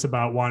statements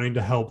about wanting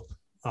to help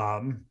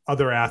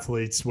other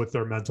athletes with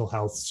their mental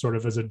health, sort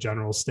of as a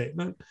general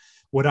statement.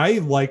 What I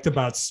liked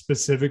about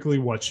specifically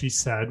what she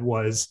said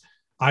was,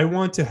 I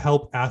want to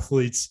help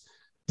athletes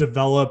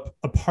develop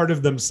a part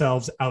of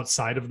themselves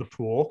outside of the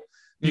pool,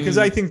 because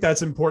I think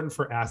that's important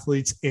for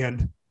athletes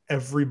and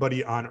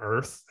everybody on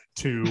earth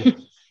to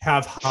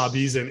have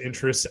hobbies and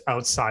interests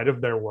outside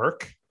of their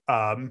work.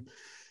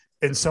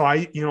 And so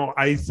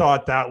I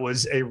thought that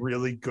was a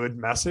really good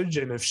message.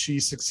 And if she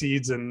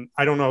succeeds, and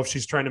I don't know if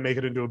she's trying to make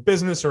it into a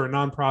business or a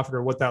nonprofit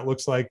or what that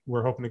looks like,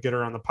 we're hoping to get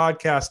her on the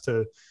podcast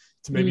to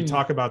maybe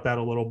talk about that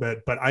a little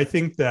bit. But I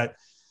think that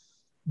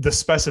the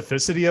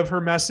specificity of her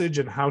message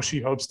and how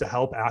she hopes to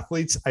help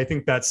athletes, I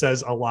think that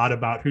says a lot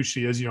about who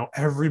she is.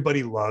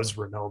 Everybody loves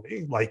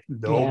Renomi. Like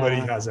nobody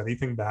has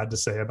anything bad to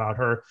say about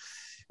her.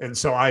 And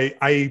so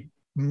I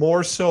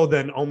more so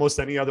than almost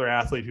any other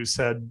athlete who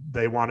said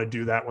they want to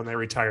do that when they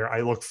retire,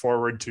 I look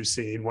forward to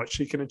seeing what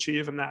she can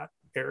achieve in that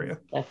area.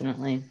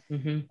 Definitely.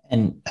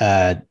 And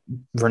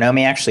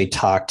Renomi actually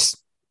talked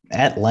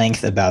at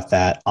length about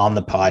that on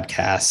the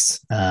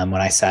podcast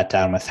when I sat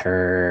down with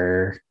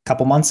her a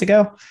couple months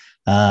ago.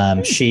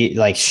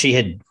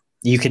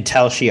 You could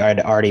tell she had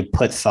already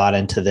put thought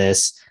into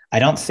this. I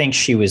don't think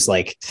she was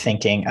like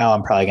thinking, oh,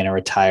 I'm probably going to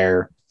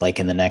retire like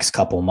in the next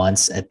couple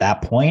months at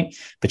that point,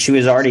 but she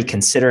was already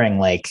considering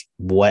like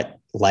what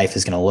life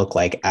is going to look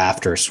like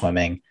after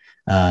swimming.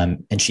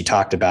 And she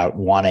talked about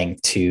wanting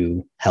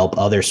to help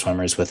other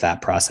swimmers with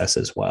that process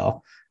as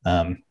well.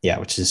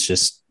 Which is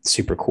just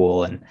super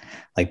cool. And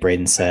like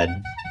Braden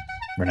said,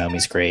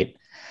 Renomi's great.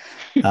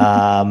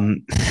 All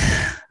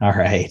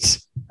right.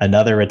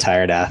 Another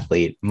retired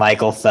athlete,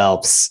 Michael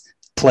Phelps,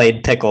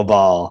 played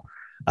pickleball,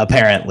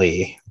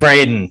 apparently.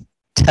 Braden,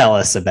 tell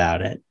us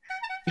about it.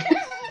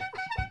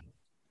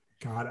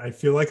 God, I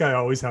feel like I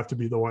always have to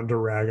be the one to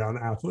rag on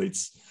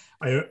athletes.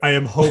 I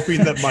am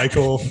hoping that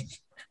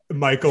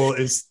Michael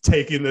is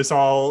taking this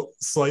all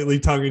slightly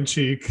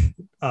tongue-in-cheek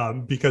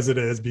because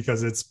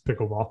it's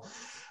pickleball.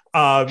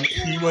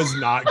 He was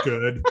not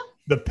good.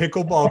 The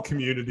pickleball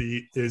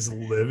community is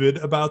livid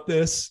about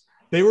this.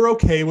 They were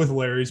okay with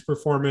Larry's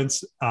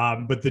performance,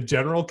 but the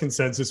general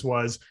consensus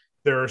was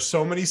there are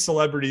so many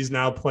celebrities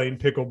now playing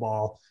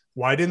pickleball.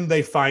 Why didn't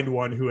they find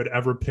one who had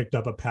ever picked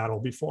up a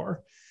paddle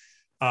before?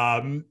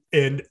 And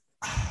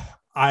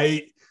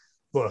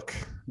look,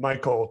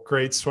 Michael,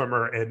 great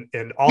swimmer,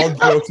 and all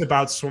jokes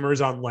about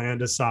swimmers on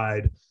land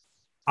aside,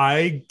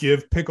 I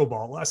give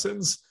pickleball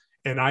lessons,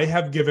 and I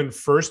have given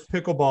first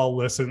pickleball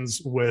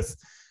lessons with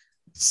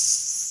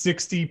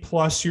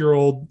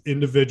 60-plus-year-old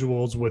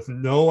individuals with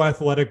no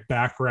athletic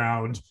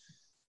background.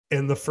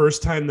 And the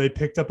first time they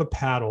picked up a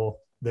paddle,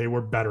 they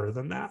were better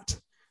than that.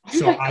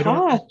 So I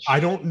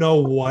don't know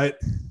what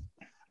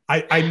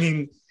I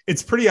mean.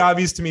 It's pretty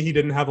obvious to me he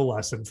didn't have a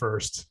lesson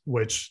first,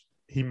 which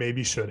he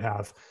maybe should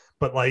have.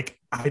 But like,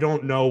 I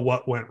don't know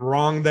what went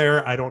wrong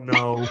there. I don't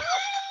know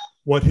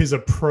what his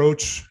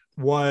approach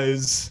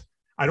was.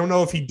 I don't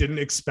know if he didn't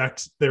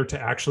expect there to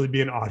actually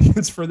be an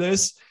audience for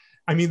this.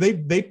 I mean,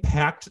 they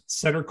packed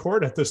center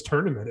court at this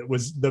tournament. It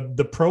was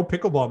the pro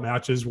pickleball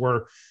matches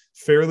were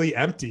fairly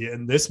empty,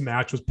 and this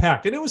match was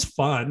packed, and it was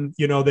fun.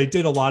 You know, they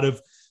did a lot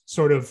of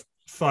sort of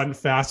fun,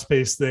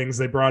 fast-paced things.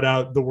 They brought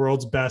out the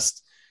world's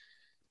best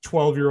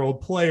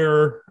 12-year-old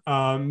player,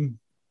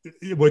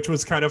 which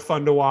was kind of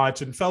fun to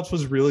watch. And Phelps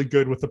was really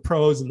good with the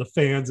pros and the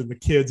fans and the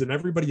kids and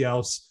everybody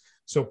else.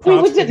 So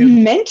was it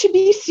meant to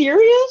be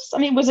serious? I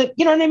mean, was it,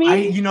 you know what I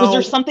mean? Was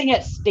there something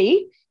at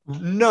stake?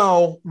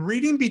 No,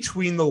 reading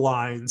between the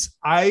lines,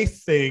 I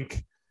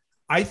think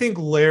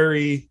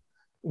Larry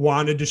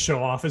wanted to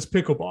show off his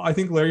pickleball. I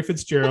think Larry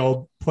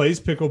Fitzgerald plays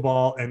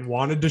pickleball and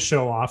wanted to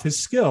show off his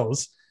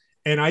skills.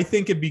 And I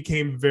think it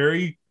became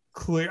very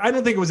clear. I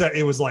don't think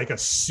it was like a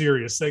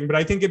serious thing, but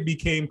I think it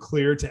became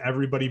clear to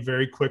everybody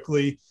very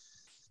quickly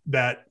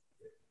that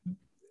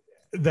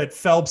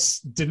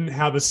Phelps didn't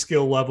have a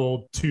skill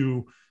level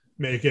to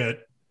make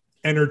it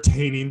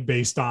entertaining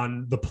based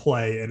on the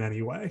play in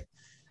any way.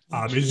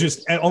 It's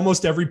just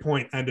almost every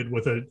point ended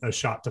with a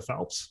shot to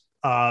Phelps.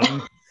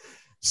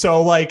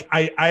 So like,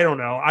 I don't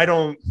know. I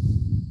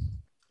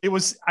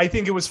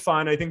think it was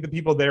fun. I think the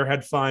people there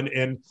had fun,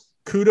 and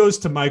kudos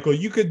to Michael.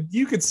 You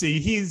could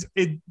see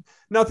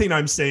nothing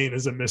I'm saying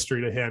is a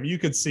mystery to him. You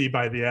could see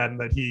by the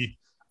end that he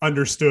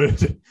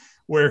understood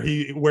where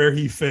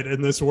he fit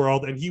in this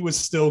world, and he was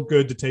still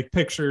good to take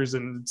pictures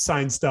and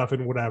sign stuff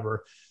and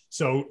whatever.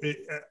 So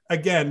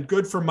again,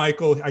 good for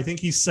Michael. I think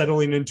he's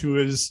settling into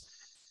his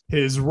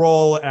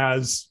role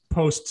as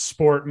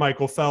post-sport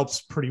Michael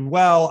Phelps pretty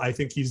well. I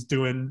think he's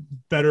doing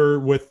better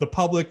with the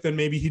public than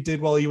maybe he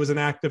did while he was an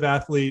active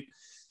athlete.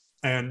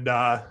 And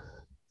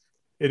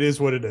it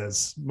is what it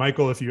is.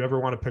 Michael, if you ever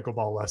want a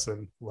pickleball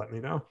lesson, let me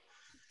know.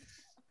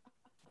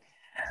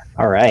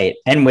 All right.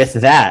 And with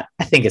that,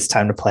 I think it's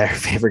time to play our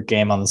favorite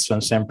game on the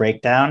SwimSwam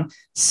breakdown,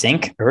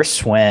 Sink or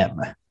Swim.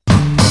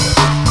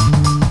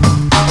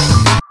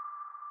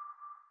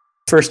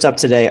 First up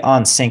today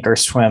on Sink or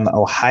Swim,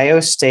 Ohio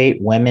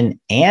State women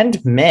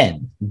and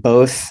men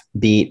both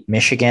beat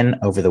Michigan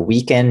over the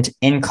weekend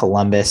in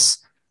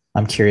Columbus.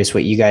 I'm curious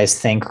what you guys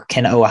think.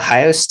 Can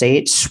Ohio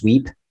State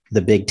sweep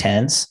the Big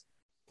Tens?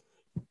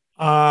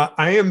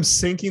 I am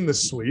sinking the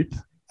sweep.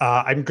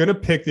 I'm going to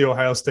pick the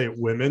Ohio State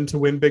women to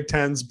win Big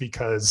Tens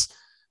because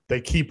they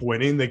keep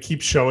winning. They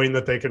keep showing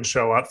that they can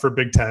show up for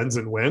Big Tens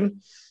and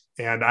win.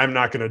 And I'm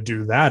not going to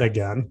do that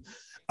again.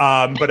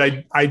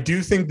 But I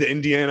do think the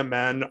Indiana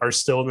men are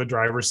still in the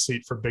driver's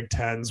seat for Big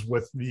Tens,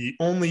 with the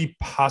only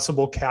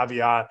possible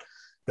caveat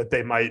that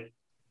they might,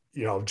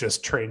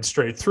 just train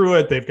straight through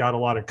it. They've got a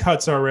lot of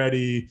cuts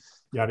already,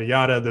 yada,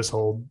 yada, this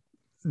whole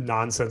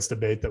nonsense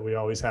debate that we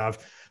always have.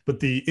 But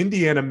the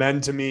Indiana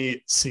men to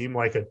me seem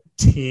like a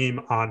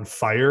team on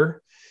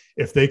fire.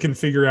 If they can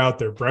figure out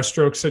their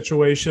breaststroke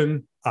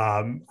situation,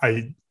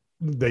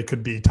 they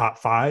could be top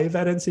 5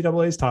 at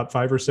NCAAs, top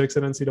 5 or 6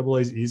 at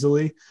NCAAs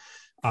easily.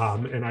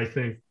 And I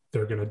think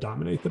they're going to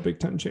dominate the Big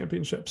Ten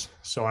championships.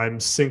 So I'm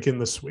sinking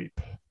the sweep.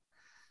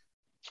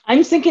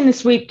 I'm sinking the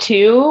sweep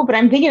too, but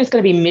I'm thinking it's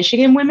going to be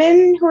Michigan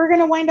women who are going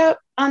to wind up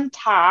on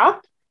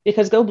top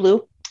because go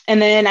blue. And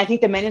then I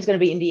think the men is going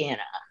to be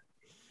Indiana.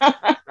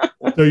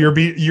 So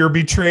you're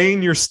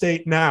betraying your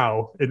state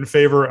now in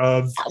favor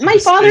of my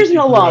father's an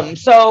alum.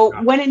 So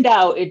when in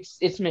doubt,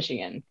 it's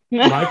Michigan.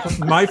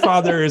 My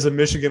father is a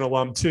Michigan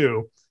alum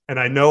too. And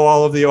I know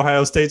all of the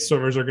Ohio State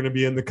swimmers are going to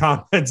be in the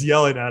comments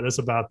yelling at us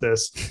about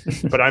this,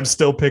 but I'm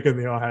still picking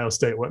the Ohio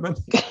State women.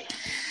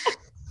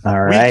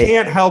 All right. We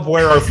can't help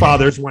where our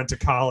fathers went to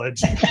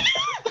college.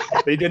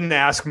 They didn't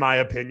ask my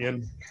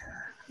opinion.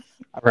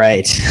 All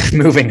right.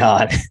 Moving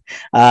on.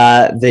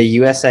 The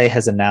USA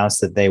has announced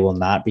that they will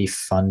not be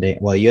funding.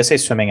 Well, USA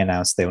Swimming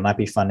announced they will not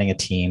be funding a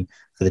team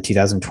for the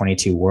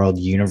 2022 World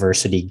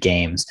University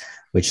Games,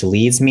 which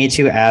leads me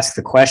to ask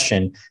the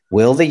question,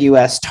 will the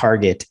U.S.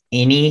 target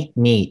any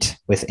meet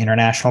with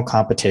international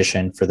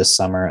competition for the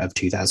summer of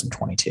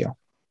 2022?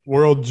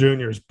 World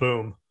Juniors,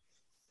 boom.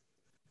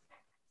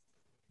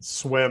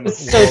 Swim.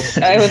 So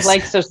I was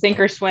like, so sink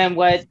or swim,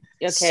 what?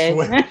 Okay.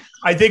 Swim.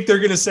 I think they're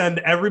going to send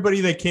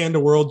everybody they can to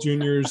World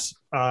Juniors.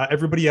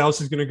 Everybody else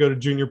is going to go to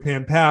Junior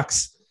Pan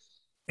Pacs.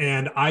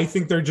 And I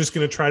think they're just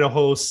going to try to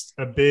host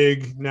a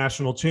big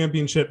national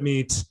championship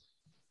meet.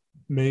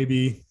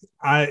 Maybe.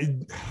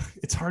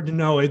 It's hard to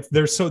know.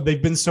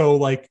 They've been so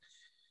like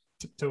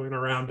tiptoeing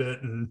around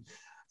it. And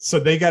so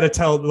they got to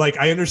tell, like,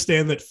 I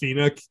understand that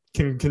FINA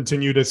can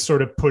continue to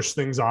sort of push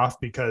things off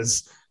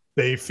because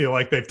they feel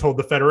like they've told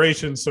the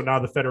federations. So now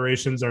the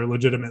federations are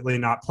legitimately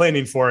not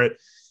planning for it.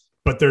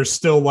 But there's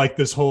still like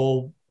this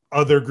whole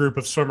other group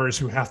of swimmers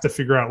who have to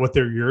figure out what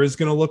their year is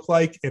going to look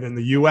like. And in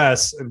the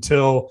US,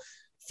 until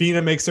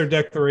FINA makes their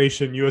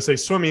declaration, USA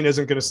Swimming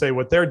isn't going to say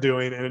what they're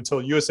doing. And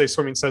until USA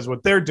Swimming says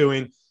what they're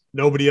doing,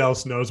 nobody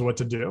else knows what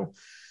to do.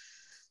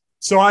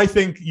 So I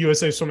think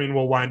USA Swimming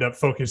will wind up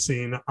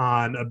focusing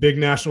on a big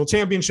national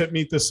championship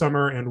meet this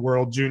summer and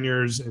World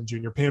Juniors and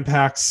Junior Pan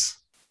Pacs.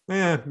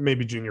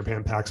 Maybe Junior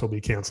Pan Pacs will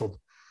be canceled.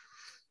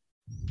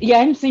 Yeah,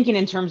 I'm thinking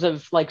in terms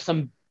of like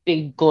some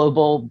big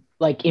global,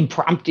 like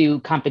impromptu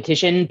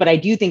competition, but I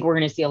do think we're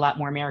going to see a lot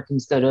more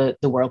Americans go to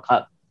the World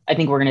Cup. I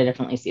think we're going to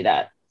definitely see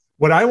that.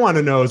 What I want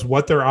to know is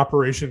what their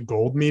Operation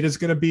Gold meet is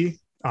going to be.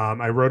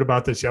 I wrote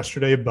about this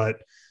yesterday,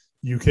 but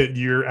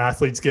your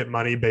athletes get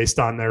money based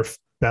on their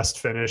best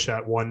finish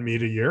at one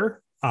meet a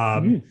year.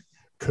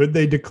 Could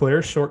they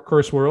declare Short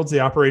Course Worlds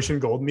the Operation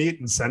Gold meet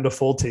and send a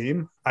full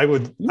team? I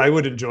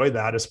would enjoy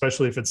that,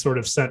 especially if it sort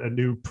of set a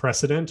new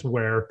precedent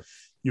where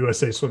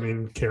USA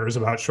Swimming cares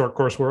about Short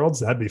Course Worlds.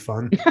 That'd be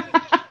fun.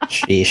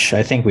 Sheesh,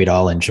 I think we'd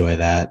all enjoy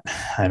that.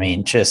 I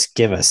mean, just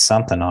give us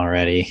something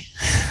already.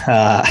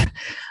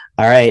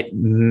 All right.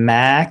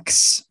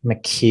 Max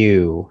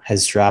McHugh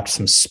has dropped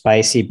some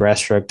spicy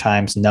breaststroke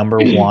times, number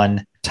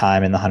one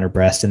time in the 100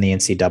 breast in the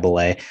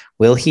NCAA.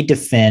 Will he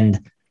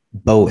defend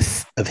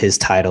both of his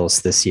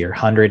titles this year,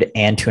 100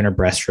 and 200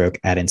 breaststroke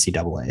at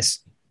NCAAs?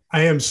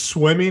 I am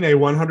swimming a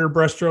 100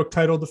 breaststroke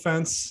title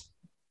defense.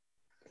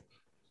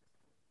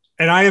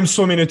 And I am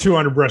swimming a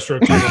 200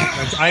 breaststroke title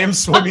defense. I am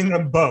swimming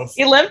them both.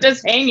 He left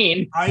us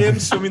hanging. I am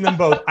swimming them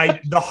both. The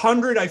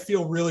 100 I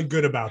feel really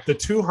good about. The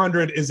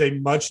 200 is a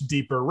much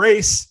deeper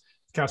race.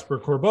 Casper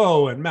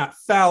Corbeau and Matt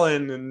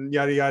Fallon and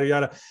yada, yada,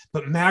 yada.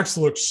 But Max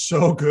looked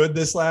so good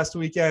this last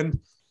weekend.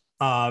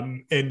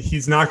 And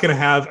he's not going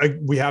to have,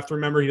 we have to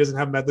remember he doesn't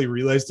have medley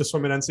relays to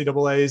swim at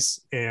NCAAs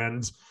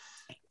and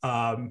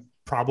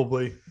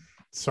probably,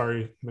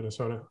 sorry,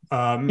 Minnesota.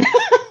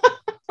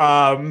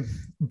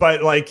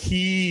 But like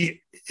he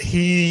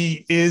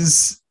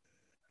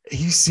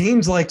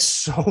seems like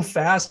so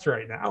fast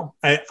right now.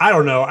 I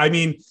don't know. I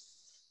mean,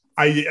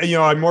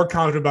 I'm more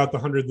confident about the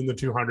 100 than the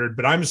 200,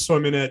 but I'm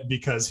swimming it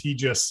because he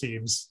just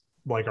seems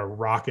like a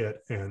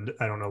rocket and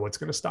I don't know what's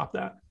going to stop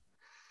that.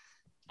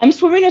 I'm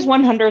swimming as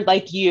 100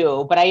 like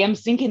you, but I am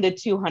sinking to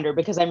 200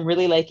 because I'm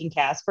really liking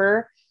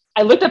Casper.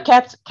 I looked up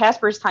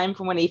Casper's time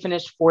from when he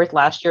finished fourth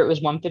last year. It was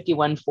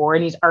 151.4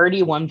 and he's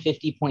already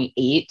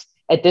 150.8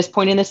 at this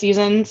point in the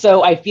season.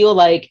 So I feel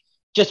like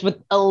just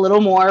with a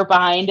little more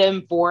behind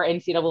him for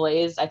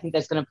NCAAs, I think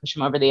that's going to push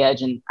him over the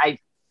edge. And I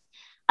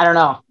don't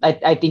know.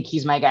 I think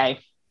he's my guy.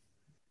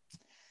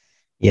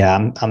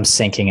 Yeah, I'm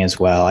sinking as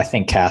well. I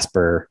think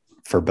Casper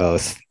for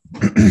both.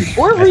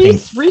 Or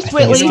Reese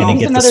Whitley is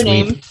another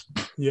name.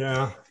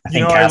 Yeah.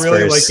 I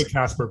really like the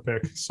Casper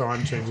pick, so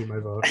I'm changing my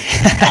vote.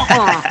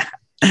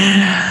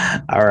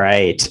 All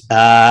right.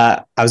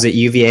 I was at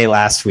UVA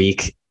last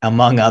week.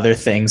 Among other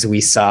things,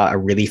 we saw a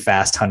really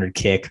fast 100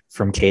 kick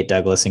from Kate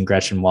Douglas and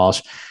Gretchen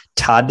Walsh.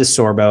 Todd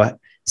DeSorbo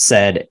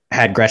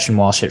had Gretchen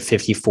Walsh at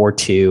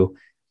 54.2.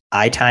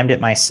 I timed it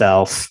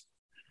myself,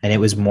 and it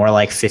was more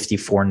like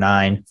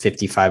 54.9,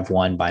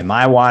 55.1 by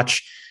my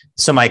watch.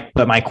 So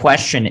my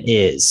question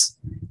is,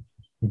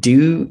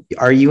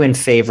 are you in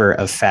favor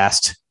of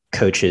fast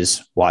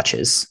coaches'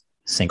 watches?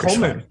 Sink or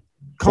swim?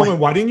 Coleman,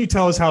 why didn't you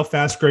tell us how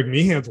fast Greg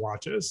Meehan's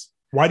watches?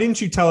 Why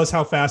didn't you tell us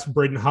how fast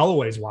Braden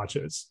Holloway's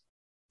watches?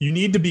 You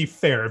need to be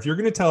fair. If you're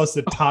going to tell us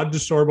that Todd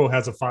DeSorbo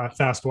has a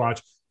fast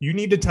watch, you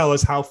need to tell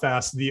us how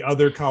fast the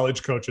other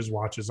college coaches'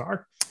 watches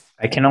are.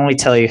 I can only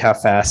tell you how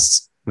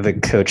fast the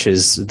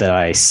coaches that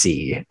I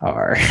see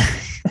are.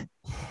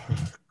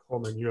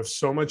 Coleman, you have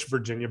so much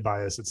Virginia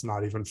bias. It's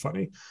not even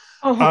funny.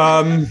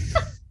 Oh.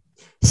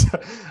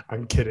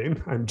 I'm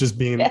kidding. I'm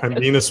being a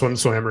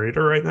SwimSwam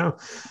reader right now.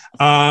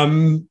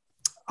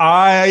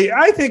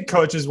 I think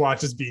coaches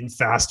watch as being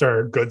fast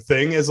are a good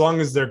thing as long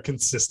as they're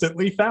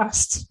consistently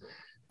fast.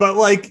 But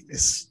like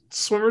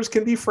swimmers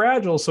can be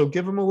fragile, so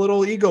give them a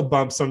little ego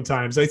bump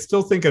sometimes. I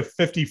still think a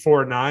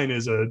 54.9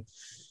 is a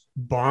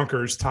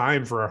bonkers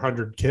time for a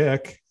 100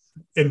 kick.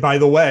 And by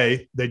the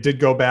way, they did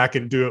go back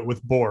and do it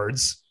with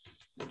boards.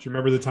 Do you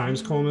remember the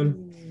times,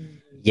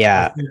 Coleman?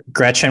 Yeah.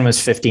 Gretchen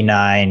was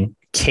 59.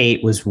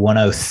 Kate was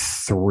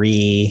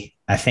 103.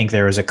 I think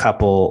there was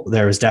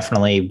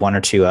definitely one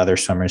or two other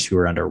swimmers who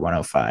were under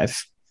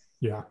 105.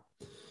 Yeah.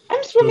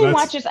 I'm swimming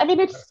watches. I mean,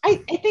 I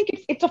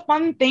think it's a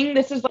fun thing.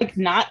 This is like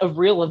not a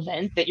real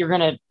event that you're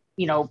going to,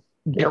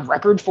 get a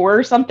record for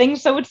or something.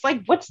 So it's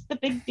like, what's the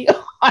big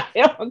deal? I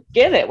don't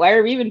get it. Why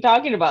are we even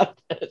talking about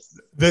this?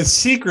 The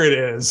secret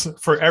is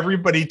for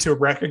everybody to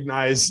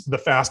recognize the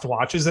fast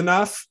watches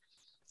enough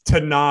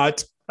to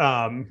not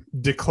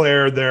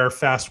declare their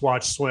fast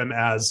watch swim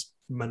as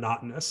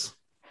monotonous.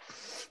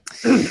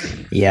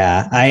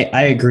 Yeah,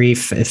 I agree.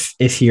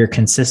 If you're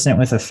consistent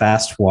with a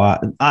fast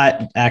watch,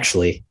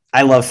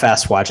 I love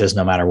fast watches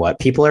no matter what.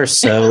 People are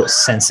so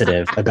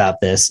sensitive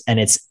about this, and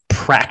it's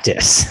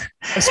practice.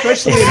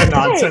 Especially in a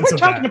nonsense We're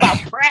talking about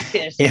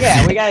practice.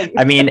 Yeah, we got.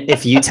 I mean,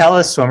 if you tell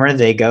a swimmer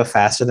they go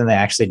faster than they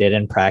actually did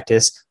in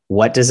practice,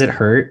 what does it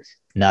hurt?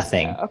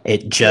 Nothing. Yeah.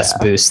 It just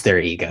boosts their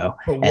ego,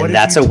 and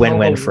that's a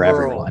win-win for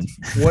everyone.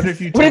 What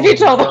if you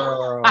tell the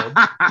world?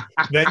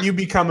 Then you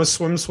become a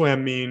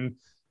SwimSwam meme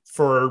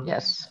for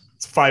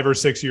 5 or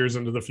 6 years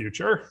into the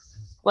future.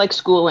 Like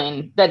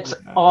schooling. That's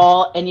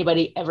all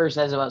anybody ever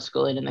says about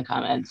schooling in the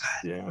comments.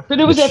 Yeah. But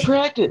it was at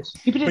practice.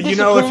 But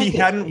if he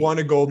hadn't won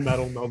a gold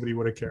medal, nobody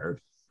would have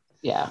cared.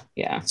 Yeah.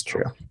 That's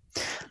true.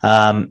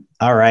 All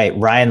right.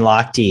 Ryan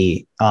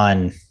Lochte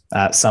on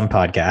some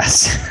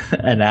podcast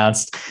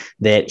announced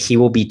that he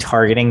will be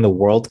targeting the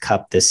World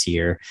Cup this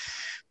year,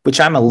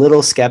 which I'm a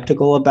little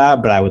skeptical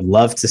about, but I would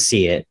love to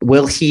see it.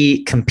 Will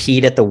he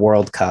compete at the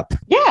World Cup?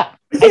 Yeah.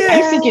 I'm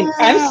swimming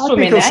I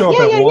think he'll show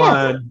up at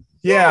one.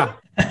 Yeah.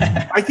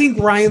 I think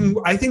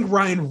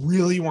Ryan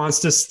really wants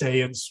to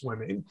stay in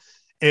swimming,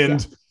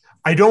 and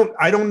I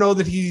don't know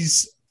that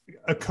he's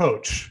a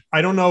coach.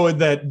 I don't know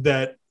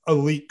that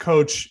elite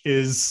coach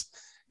is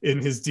in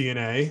his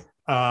DNA.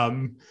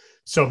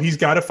 So he's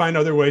got to find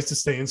other ways to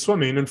stay in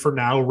swimming, and for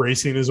now,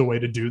 racing is a way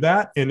to do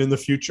that. And in the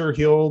future,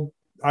 he'll,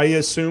 I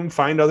assume,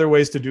 find other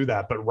ways to do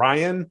that. But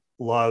Ryan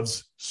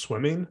loves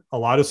swimming. A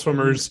lot of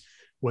swimmers,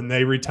 when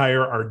they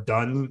retire, are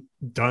done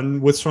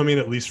with swimming,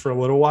 at least for a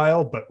little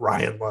while, but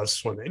Ryan loves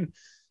swimming.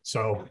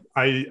 So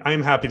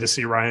I'm happy to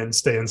see Ryan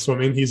stay in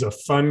swimming. He's a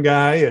fun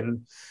guy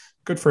and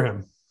good for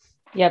him.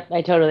 Yep.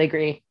 I totally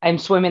agree. I'm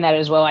swimming that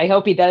as well. I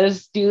hope he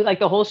does do like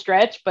the whole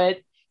stretch, but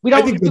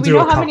do we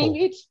know how many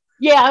meets?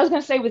 Yeah. I was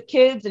going to say with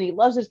kids, and he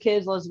loves his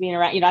kids, loves being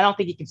around, I don't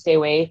think he can stay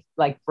away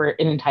like for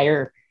an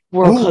entire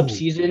World Cup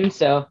season.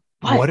 So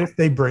what if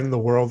they bring the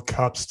World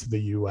Cups to the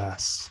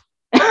US?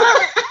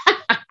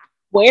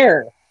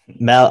 Where?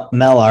 Mel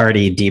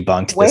already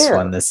debunked this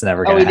one. This is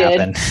never going to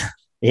happen.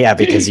 Yeah,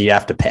 because you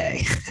have to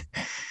pay.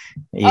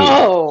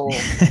 Yeah.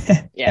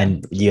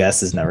 And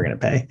US is never going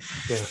to pay.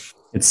 Yeah.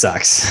 It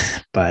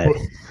sucks, but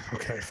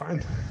okay,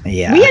 fine.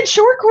 Yeah. We had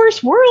Short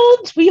Course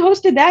Worlds. We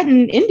hosted that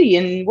in Indy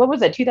in, what was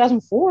that,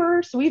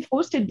 2004? So we've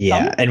hosted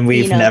and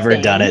we've never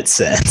done it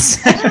since.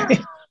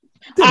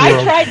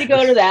 I tried to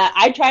go to that.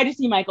 I tried to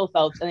see Michael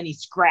Phelps, and then he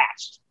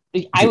scratched.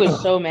 I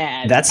was so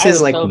mad. That's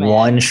his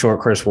one Short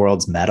Course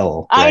Worlds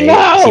medal. Right? I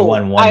know. He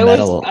won one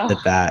medal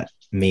at that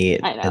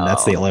meet, and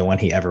that's the only one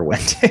he ever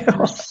went to. I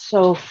was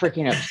so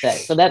freaking upset.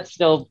 So that's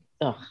still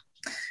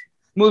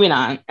moving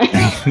on.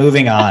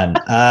 Moving on.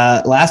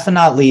 Last but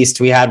not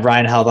least, we had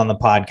Ryan Held on the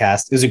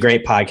podcast. It was a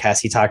great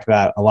podcast. He talked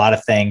about a lot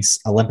of things: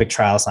 Olympic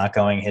trials not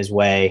going his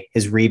way,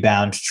 his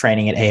rebound,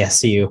 training at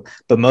ASU,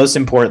 but most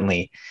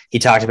importantly, he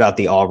talked about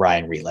the All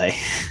Ryan relay.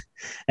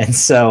 And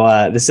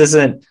so this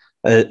isn't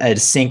a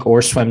sink or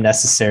swim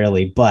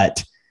necessarily,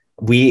 but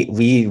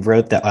we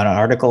wrote an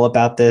article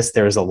about this.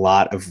 There was a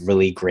lot of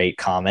really great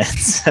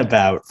comments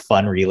about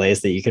fun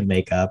relays that you can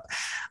make up.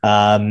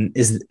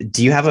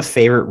 Do you have a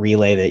favorite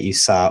relay that you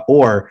saw,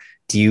 or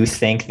do you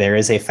think there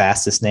is a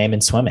fastest name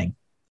in swimming?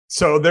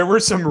 So there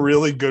were some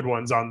really good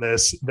ones on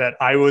this that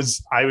I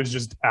was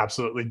just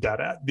absolutely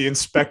dead at. The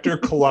Inspector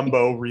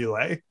Colombo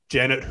relay: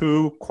 Janet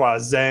Hu, Kwa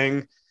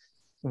Zhang,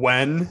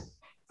 Wen,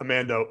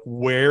 Amanda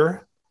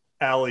Ware,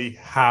 Allie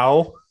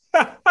Howe.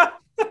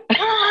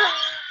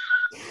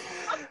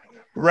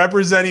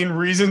 Representing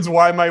reasons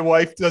why my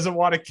wife doesn't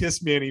want to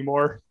kiss me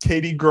anymore: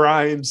 Katie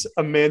Grimes,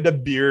 Amanda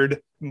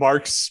Beard,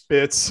 Mark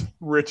Spitz,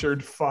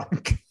 Richard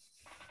Funk.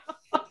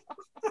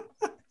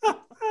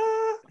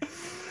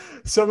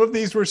 Some of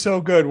these were so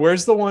good.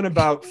 Where's the one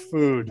about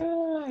food?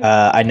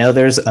 I know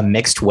there's a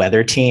mixed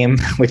weather team,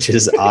 which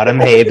is Autumn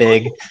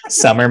Habig,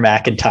 Summer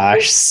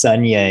McIntosh,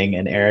 Sun Yang,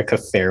 and Erica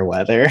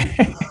Fairweather.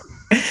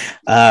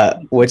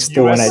 Which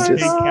the one I US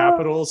just State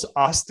Capitals,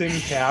 Austin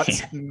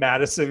Katz,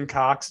 Madison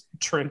Cox,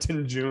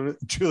 Trenton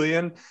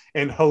Julian,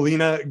 and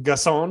Helena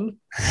Gasson.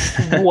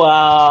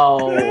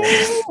 Wow.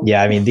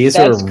 Yeah, I mean, these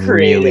That's are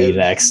really creative.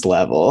 next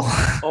level.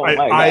 Oh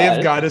my I have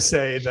gosh. got to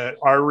say that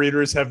our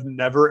readers have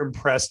never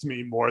impressed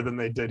me more than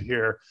they did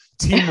here.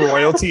 Team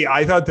Royalty,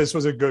 I thought this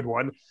was a good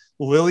one.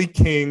 Lily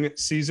King,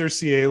 Cesar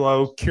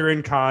Cielo,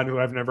 Kieran Khan, who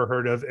I've never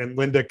heard of, and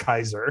Linda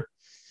Kaiser.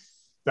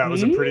 That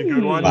was a pretty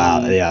good one. Wow,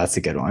 yeah, that's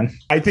a good one.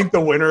 I think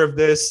the winner of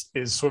this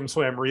is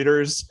SwimSwam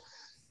readers.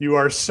 You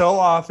are so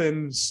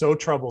often so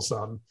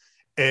troublesome.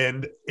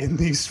 And in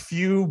these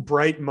few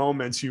bright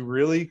moments, you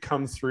really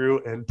come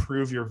through and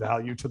prove your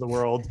value to the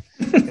world.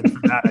 And for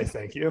that, I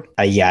thank you.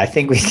 Yeah, I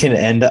think we can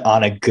end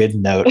on a good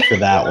note for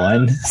that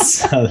one.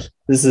 So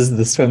this is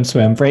the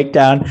SwimSwam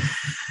breakdown.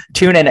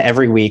 Tune in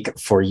every week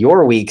for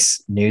your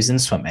week's news in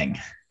swimming.